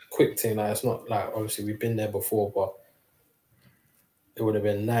obviously that's a quick thing. Like, it's not like, obviously we've been there before, but it would have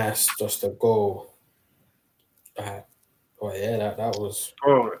been nice just to go. That was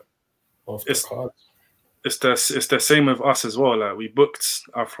off the cards. It's the same with us as well. Like, we booked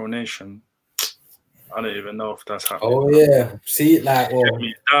Afro Nation. I don't even know if that's happening. Oh yeah, see, like,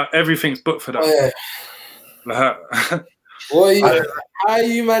 everything's booked for that. Oh, yeah. How are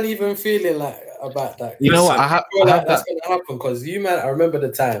you, man, even feeling like about that? You know what? I feel like that's gonna happen because you, man. I remember the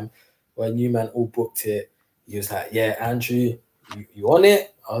time when you, man, all booked it. You was like, "Yeah, Andrew, you on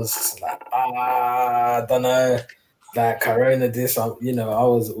it?" I was just like, I don't know, like Corona, this. I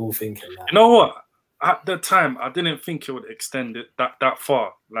was all thinking that. You know what? At the time, I didn't think it would extend it that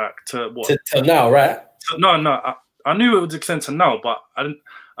far, like to what? To now, right? No. I knew it would extend to now, but I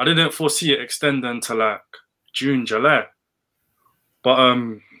didn't foresee it extending to like June, July. But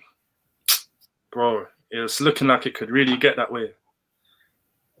bro, it's looking like it could really get that way.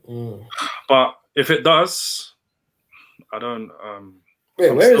 But if it does, I don't.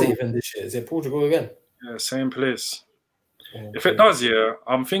 Wait, where is it even this year? Is it Portugal again? Yeah, same place. If it does,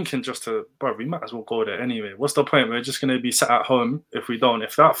 I'm thinking we might as well go there anyway. What's the point? We're just going to be sat at home if we don't.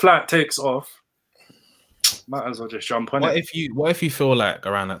 If that flight takes off, might as well just jump on it. What if you feel like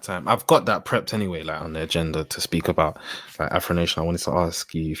around that time? I've got that prepped anyway, like on the agenda to speak about like Afro Nation. I wanted to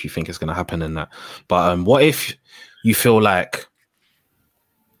ask you if you think it's going to happen in that. But what if you feel like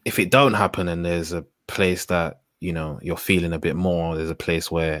if it don't happen and there's a place that, you're feeling a bit more, there's a place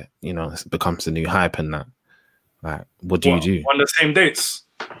where, it becomes the new hype and that. Like, what do you do? On the same dates?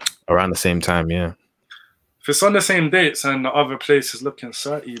 Around the same time, yeah. If it's on the same dates and the other place is looking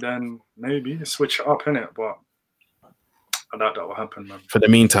certain, then maybe switch it up, innit? But I doubt that will happen, man. For the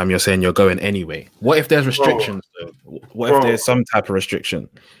meantime, you're saying you're going anyway. What if there's restrictions? What if there's some type of restriction?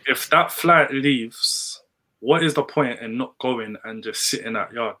 If that flight leaves, what is the point in not going and just sitting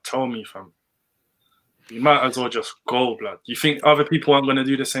at yard? Tell me, fam. You might as well just go, blood. You think other people aren't going to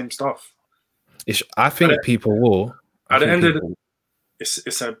do the same stuff? I think people will. At the end of the day,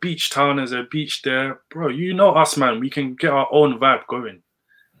 it's a beach town. There's a beach there. Bro, you know us, man. We can get our own vibe going.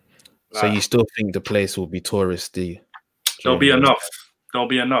 So you still think the place will be touristy? There'll be enough. There'll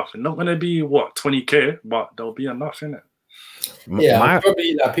be enough. It's not going to be, 20K, but there'll be enough, innit? Yeah, My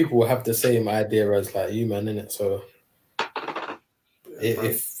probably like people will have the same idea as like you, man, innit? So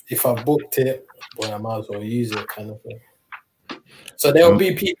if I booked it, boy, I might as well use it, kind of thing. So there'll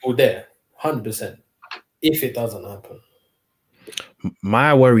be people there, 100%. If it doesn't happen,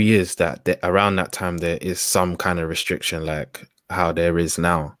 my worry is that around that time there is some kind of restriction, like how there is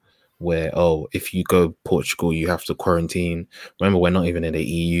now, where if you go Portugal, you have to quarantine. Remember, we're not even in the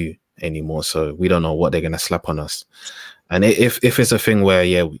EU anymore, so we don't know what they're gonna slap on us. And if it's a thing where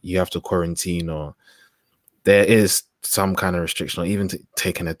you have to quarantine, or there is some kind of restriction, or even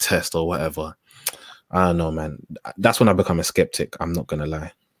taking a test or whatever, I don't know, man. That's when I become a skeptic. I'm not gonna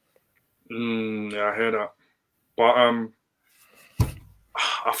lie. Yeah, I hear that, but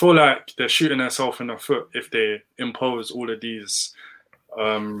I feel like they're shooting themselves in the foot if they impose all of these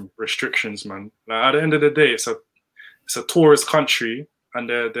restrictions, man. Like at the end of the day, it's a tourist country, and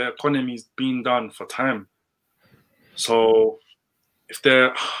their economy's been done for time. So if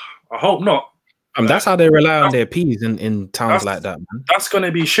they're, I hope not. That's how they rely on their P's in towns like that, man. That's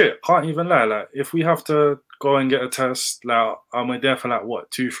gonna be shit. Can't even lie. Like if we have to go and get a test, like and we're there for like what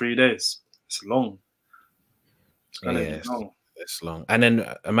 2-3 days. It's long. It's gonna be long. It's long. And then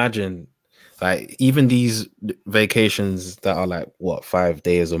imagine, like, even these vacations that are like 5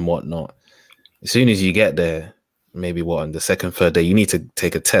 days and whatnot. As soon as you get there, maybe on the second, third day, you need to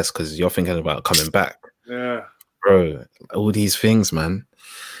take a test because you're thinking about coming back. Yeah, bro. All these things, man.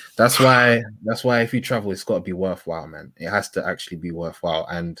 That's why if you travel, it's got to be worthwhile, man. It has to actually be worthwhile.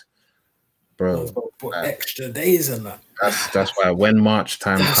 And bro, put extra days in that. That's why when March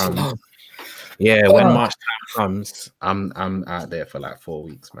time comes. Long. Yeah, when March time comes, I'm out there for like 4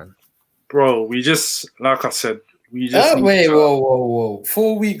 weeks, man. Bro, we just, like I said, we just wait, whoa.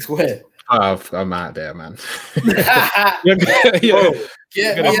 4 weeks where? I'm out there, man. Bro,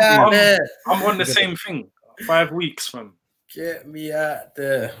 get me out there. I'm on the same thing. 5 weeks, man. Get me out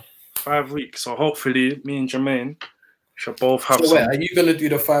there. 5 weeks. So hopefully, me and Jermaine should both have. So wait, are you gonna do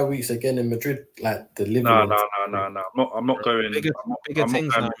the 5 weeks again in Madrid, like the living? No. I'm not going. Bigger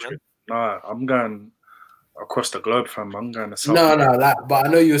things now, man. Nah, I'm going across the globe, fam. I'm going to South America. Like, but I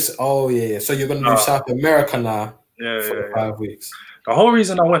know you're. Oh yeah. So you're gonna do South America now? For 5 weeks. The whole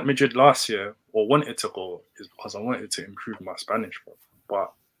reason I went Madrid last year, or wanted to go, is because I wanted to improve my Spanish, bro.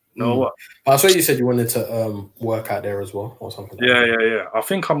 But you know what? I saw you said you wanted to work out there as well, or something. Yeah. I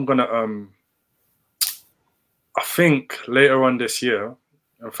think I'm gonna. I think later on this year.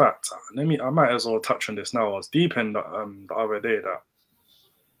 In fact, I might as well touch on this now. I was deep in the other day that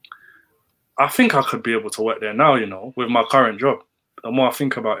I think I could be able to work there now, you know, with my current job. The more I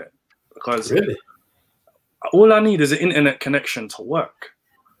think about it, because really, all I need is an internet connection to work.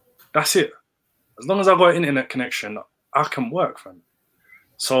 That's it. As long as I got an internet connection, I can work, fam.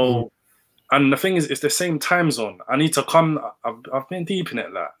 So, and the thing is, it's the same time zone. I need to come. I've been deep in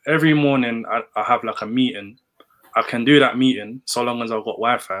it. Like every morning, I have like a meeting. I can do that meeting so long as I've got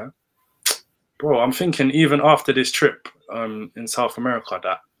Wi-Fi. Bro, I'm thinking even after this trip in South America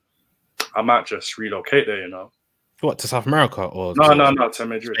that I might just relocate there, you know. What, to South America or no, to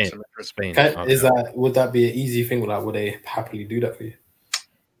Madrid. Spain. Okay. Would that be an easy thing? Like, would they happily do that for you?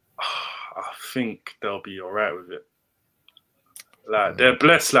 I think they'll be all right with it. Like they're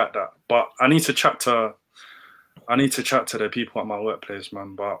blessed like that. But I need to chat to the people at my workplace,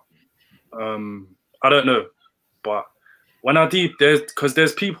 man. But I don't know. But when I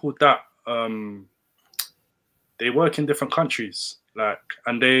there's people that they work in different countries. Like,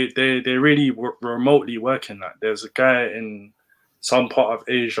 and they really remotely working. Like, there's a guy in some part of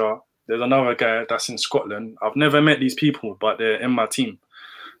Asia. There's another guy that's in Scotland. I've never met these people, but they're in my team.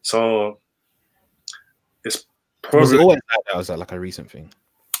 So it's probably. Was it always like that? Was that like a recent thing?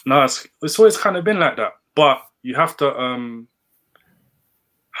 No, it's always kind of been like that. But you have to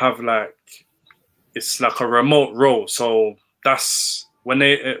have like, it's like a remote role. So that's when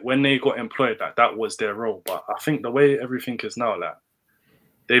they got employed, that was their role. But I think the way everything is now, like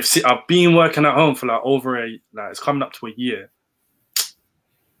I've been working at home for like it's coming up to a year.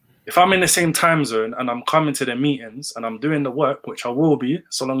 If I'm in the same time zone and I'm coming to the meetings and I'm doing the work, which I will be,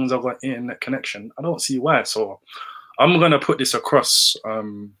 so long as I've got internet connection, I don't see why. So I'm gonna put this across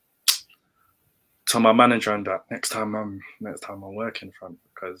to my manager and that next time I'm working from,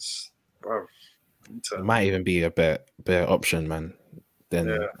 because bro, it might even be a better option, man,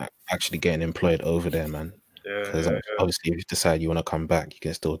 than actually getting employed over there, man. Because obviously, if you decide you want to come back, you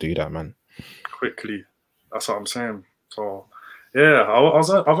can still do that, man. Quickly, that's what I'm saying. So, yeah,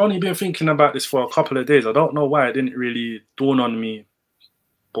 I've only been thinking about this for a couple of days. I don't know why it didn't really dawn on me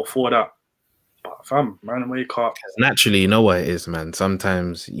before that. But fam, man, wake up. Naturally, you know what it is, man.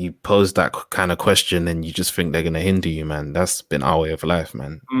 Sometimes you pose that kind of question and you just think they're gonna hinder you, man. That's been our way of life,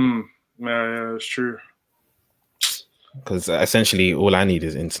 man. Yeah, it's true. Because essentially all I need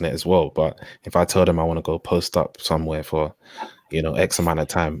is internet as well. But if I tell them I want to go post up somewhere for, X amount of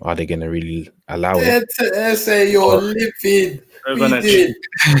time, are they going to really allow it? They say you're living. What you doing?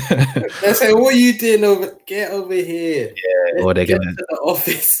 They say, what are you doing over? Get over here. Yeah, or they're going to the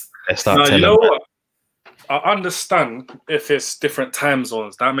office. Let's start telling you know what? I understand if it's different time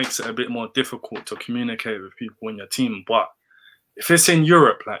zones. That makes it a bit more difficult to communicate with people in your team. But if it's in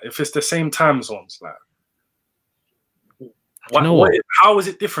Europe, like if it's the same time zones, like how is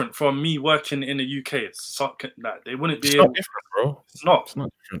it different from me working in the UK? It's like they wouldn't be. It's not different, bro. It's not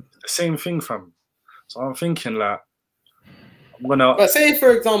different. It's the same thing, fam. So I'm thinking like I'm gonna. But say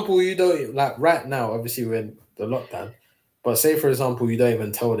for example, you don't like right now. Obviously, we're in the lockdown. But say for example, you don't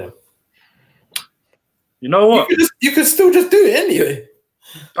even tell them. You know what? You could still just do it anyway.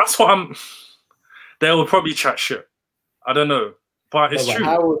 That's what they will probably chat shit. I don't know. But it's true.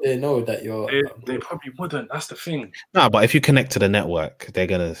 How would they know that you're... They probably wouldn't. That's the thing. Nah, but if you connect to the network, they're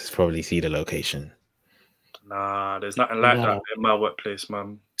going to probably see the location. Nah, there's nothing like that in my workplace,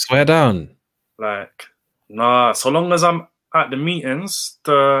 man. Swear down. Like, nah, so long as I'm at the meetings,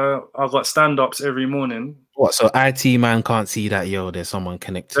 I've got stand-ups every morning. What, so IT man can't see that, there's someone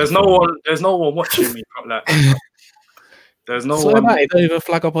connected? There's no one watching me. Like, there's no one. They don't even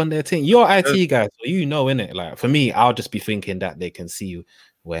flag up on their thing. You're IT guys, so innit? Like for me, I'll just be thinking that they can see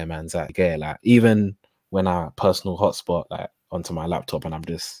where man's at. Yeah, like even when I personal hotspot like onto my laptop and I'm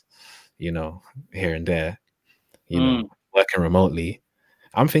just, here and there, working remotely,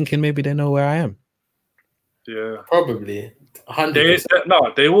 I'm thinking maybe they know where I am. Yeah, probably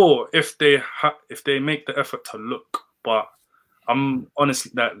 100%. They will if they make the effort to look. But I'm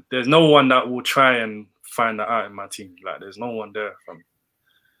honestly that there's no one that will try and find that out in my team. Like there's no one there.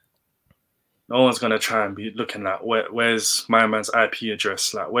 No one's gonna try and be looking like where's my man's IP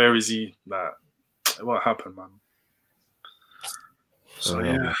address? Like where is he? Like it won't happen, man. So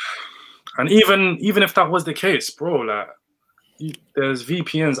yeah, and even if that was the case, bro, like there's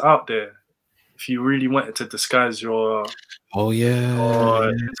VPNs out there. If you really wanted to disguise your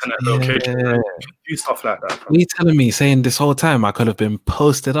internet location, you can do stuff like that. What are you telling me? Saying this whole time I could have been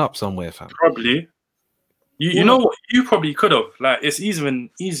posted up somewhere, fam? Probably. You know what? You probably could have. Like it's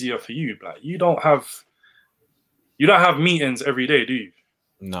even easier for you. Like you don't have meetings every day, do you?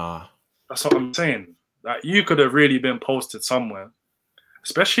 Nah. That's what I'm saying. Like you could have really been posted somewhere.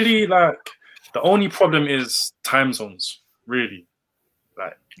 Especially like the only problem is time zones, really.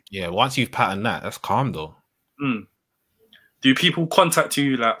 Like yeah, once you've patterned that's calm though. Do people contact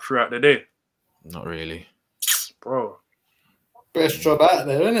you like throughout the day? Not really. Bro. Best job out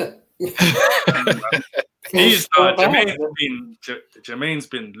there, isn't it? Jermaine's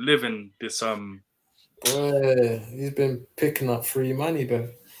been living this Boy, he's been picking up free money, bro.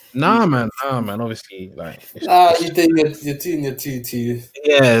 Nah, man. Obviously, like you're doing your two.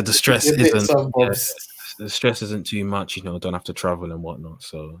 Yeah, the stress isn't. The stress isn't too much, don't have to travel and whatnot.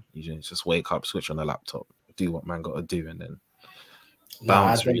 So you just wake up, switch on the laptop, do what man got to do, and then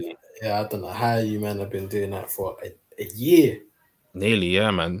bounce. Really. Yeah, I don't know how you man have been doing that for a year. Nearly,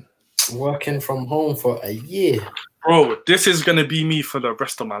 yeah, man. Working from home for a year. Bro, this is gonna be me for the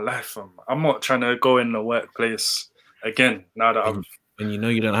rest of my life. I'm not trying to go in the workplace again now that I'm. And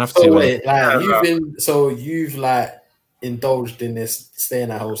you don't have to. So wait, you've indulged in this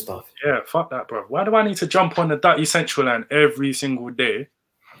staying at home stuff. Yeah, fuck that, bro. Why do I need to jump on the Dirty Central line every single day?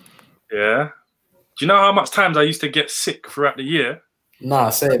 Yeah. Do you know how much times I used to get sick throughout the year?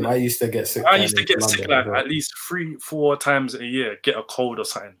 Nah, same. I used to get sick. I used to get sick like at least 3-4 times a year, get a cold or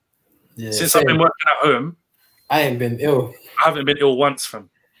something. Yeah, Since I've been working at home, I ain't been ill. I haven't been ill once,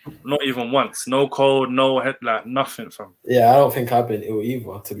 fam. Not even once. No cold, no head, like nothing, fam. Yeah, I don't think I've been ill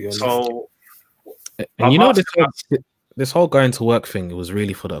either, to be honest. So, and this whole going to work thing, it was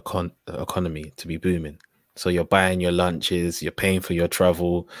really for the economy to be booming. So you're buying your lunches, you're paying for your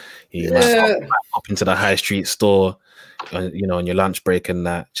travel, you might hop into the high street store, on your lunch break and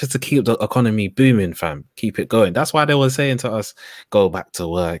that, just to keep the economy booming, fam. Keep it going. That's why they were saying to us, go back to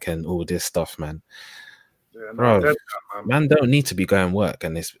work and all this stuff, man. Yeah, bro, man don't need to be going work,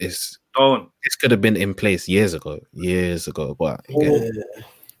 and this could have been in place years ago, but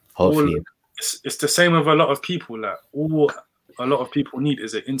hopefully. It's the same with a lot of people. Like all a lot of people need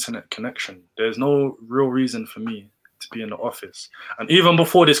is an internet connection. There's no real reason for me to be in the office. And even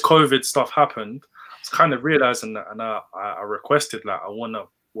before this COVID stuff happened, I was kind of realizing that, and I requested I want to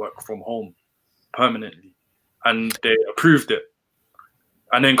work from home permanently, and they approved it.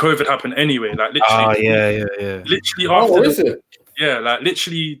 and then COVID happened anyway. Like literally, literally after. Is it? Yeah, like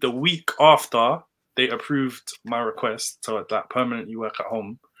literally the week after they approved my request to like permanently work at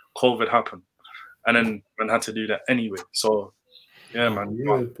home, COVID happened, and then I had to do that anyway. So yeah,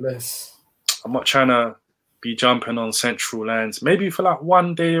 man, Bless. I'm not trying to be jumping on central lines. Maybe for like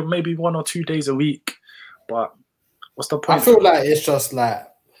one day, or maybe 1 or 2 days a week. But what's the point? I feel like it's just like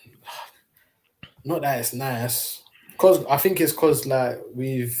not that it's nice. Cause I think it's because like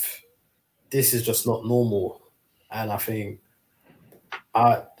this is just not normal, and I think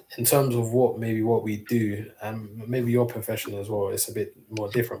in terms of what we do, and maybe your profession as well, it's a bit more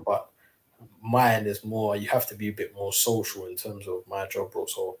different. But mine is more. You have to be a bit more social in terms of my job role.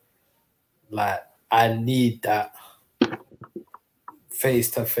 So like I need that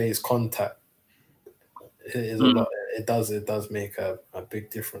face-to-face contact. It is a lot. It does make a big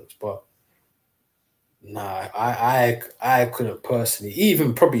difference. But nah, I couldn't personally,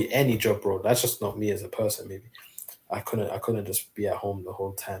 even probably any job role. That's just not me as a person. Maybe I couldn't just be at home the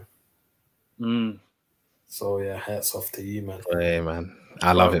whole time. So yeah, hats off to you, man. Hey man,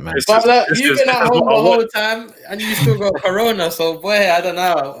 I love it, man. But you've been at home the whole time, and you still got corona. So boy, I don't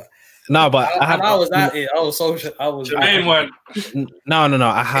know. No, but I was at it. I was social. I was. Jermaine one. No.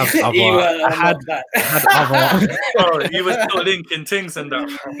 I have other. I had other. Oh, you were still linking things and that.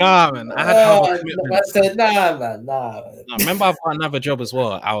 Nah, man. I had other commitments. I said, nah, man. No, remember, I've got another job as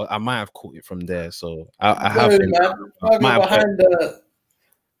well. I might have caught it from there. So I have been. Behind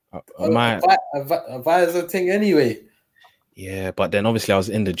a visor thing anyway. Yeah, but then obviously I was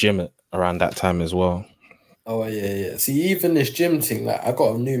in the gym around that time as well. Oh yeah. See, even this gym thing, like I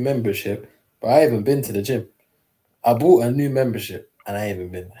got a new membership, but I haven't been to the gym. I bought a new membership and I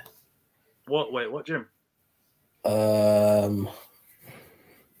haven't been there. What? Wait, what gym?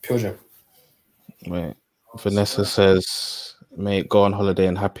 Pure Gym. Wait, Vanessa says, "Mate, go on holiday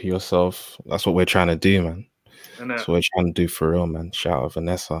and happy yourself." That's what we're trying to do, man. That's what we're trying to do for real, man. Shout out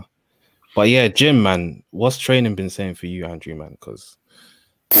Vanessa. But yeah, gym, man. What's training been saying for you, Andrew, man? Because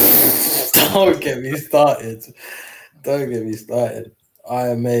don't get me started.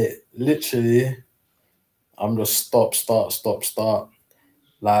 Mate, literally, I'm just stop.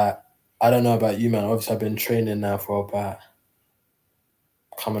 Like, I don't know about you, man. Obviously, I've been training now for about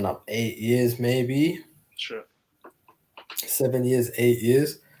coming up 8 years, maybe. Sure. 7 years, 8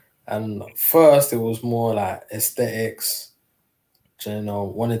 years. And first, it was more like aesthetics,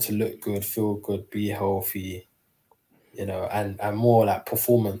 wanted to look good, feel good, be healthy, and more like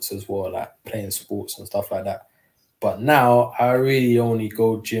performance as well, like playing sports and stuff like that. But now I really only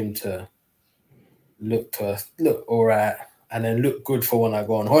go gym to look all right and then look good for when I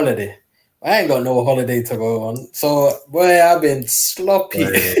go on holiday. I ain't got no holiday to go on. So, boy, I've been sloppy.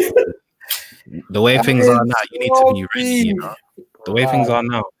 The way things are now, you need to be ready, The way things are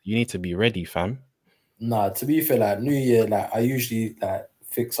now, you need to be ready, fam. Nah, to be fair, like New Year, like I usually like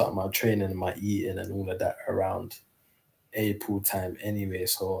fix up my training and my eating and all of that around April time anyway.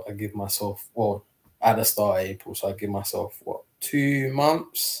 So I give myself, at the start of April, so I give myself 2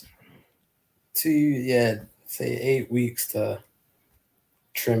 months? Say 8 weeks to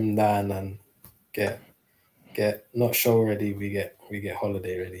trim down and get not show ready, we get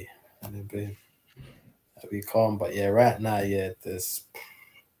holiday ready. And then boom. Be calm, but yeah, right now,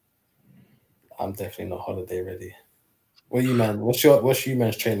 I'm definitely not holiday ready. What you man? What's you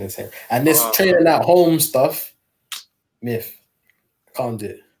man's training saying? And this training at home stuff, myth. Can't do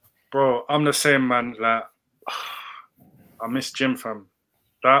it, bro. I'm the same, man. Like, I miss gym, fam.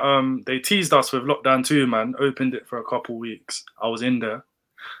 That they teased us with lockdown too, man. Opened it for a couple weeks. I was in there,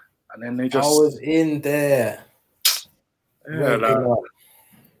 and then I was in there. Yeah,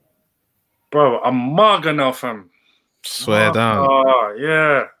 bro, I'm marga now, fam. Swear down. Oh,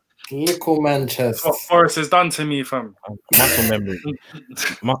 yeah. Little Manchester. What Forrest has done to me, fam. Muscle memory.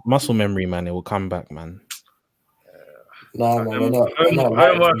 Muscle memory, man. It will come back, man. Nah, man. Home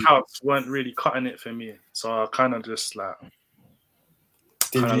workouts weren't really cutting it for me. So I kind of just like...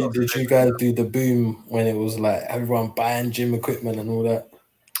 Did you guys do the boom when it was like everyone buying gym equipment and all that?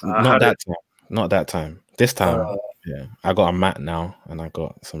 Not that time. This time... Yeah, I got a mat now and I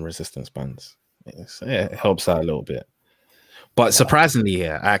got some resistance bands. It helps out a little bit. But surprisingly,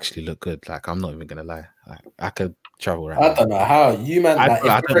 I actually look good. Like, I'm not even going to lie. I could travel around. I don't know how. You, man,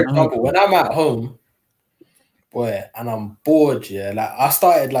 for example, when I'm at home, boy, and I'm bored, like, I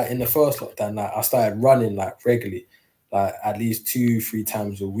started, like, in the first lockdown, like, I started running, like, regularly, like, at least 2-3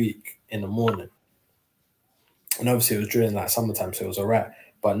 times a week in the morning. And obviously, it was during, like, summertime, so it was all right.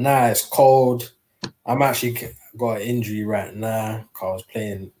 But now it's cold. I'm actually got an injury right now because I was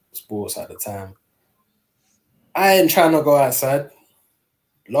playing sports at the time. I ain't trying to go outside.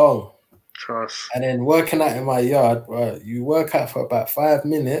 long. Trust. And then working out in my yard, bro, you work out for about 5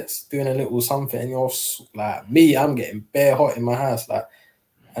 minutes, doing a little something, and you're like me, I'm getting bare hot in my house. Like,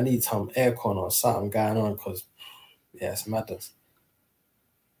 I need some aircon or something going on because, yeah, it's madness.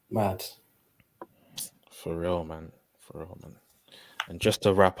 Mad. For real, man. For real, man. And just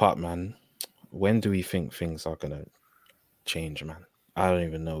to wrap up, man, when do we think things are going to change, man? I don't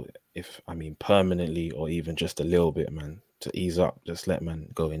even know if, permanently or even just a little bit, man, to ease up. Just let man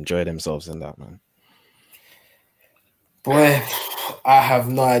go enjoy themselves in that, man. Boy, I have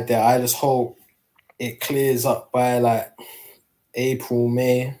no idea. I just hope it clears up by like April,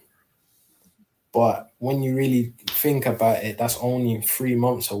 May. But when you really think about it, that's only 3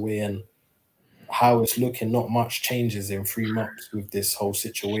 months away, and how it's looking, not much changes in 3 months with this whole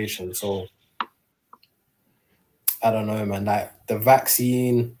situation. So I don't know, man. Like the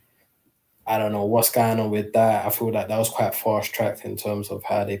vaccine, I don't know what's going on with that. I feel like that was quite fast tracked in terms of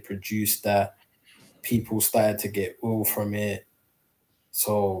how they produced that. People started to get ill from it.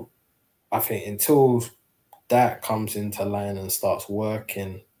 So I think until that comes into line and starts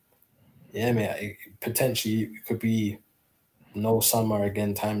working, yeah, man, it potentially could be no summer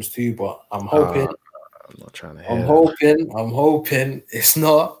again ×2. But I'm hoping. I'm not trying to hear I'm hoping it's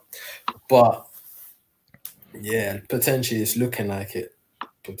not. But yeah, potentially it's looking like it.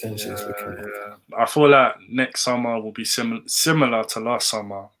 I feel like next summer will be similar to last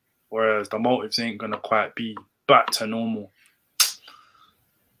summer, whereas the motives ain't gonna quite be back to normal.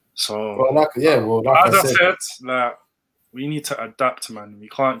 So as I said, like we need to adapt, man. We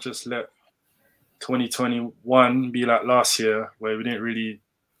can't just let 2021 be like last year where we didn't really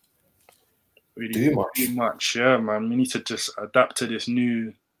do much. Yeah, man. We need to just adapt to these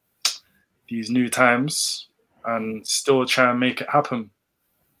new times and still try and make it happen.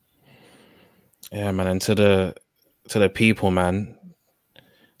 Yeah, man. And to the people, man,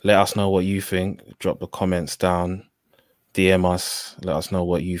 let us know what you think. Drop the comments down. DM us. Let us know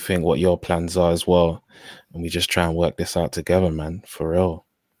what you think, what your plans are as well. And we just try and work this out together, man. For real.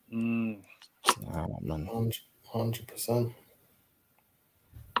 Man. 100%.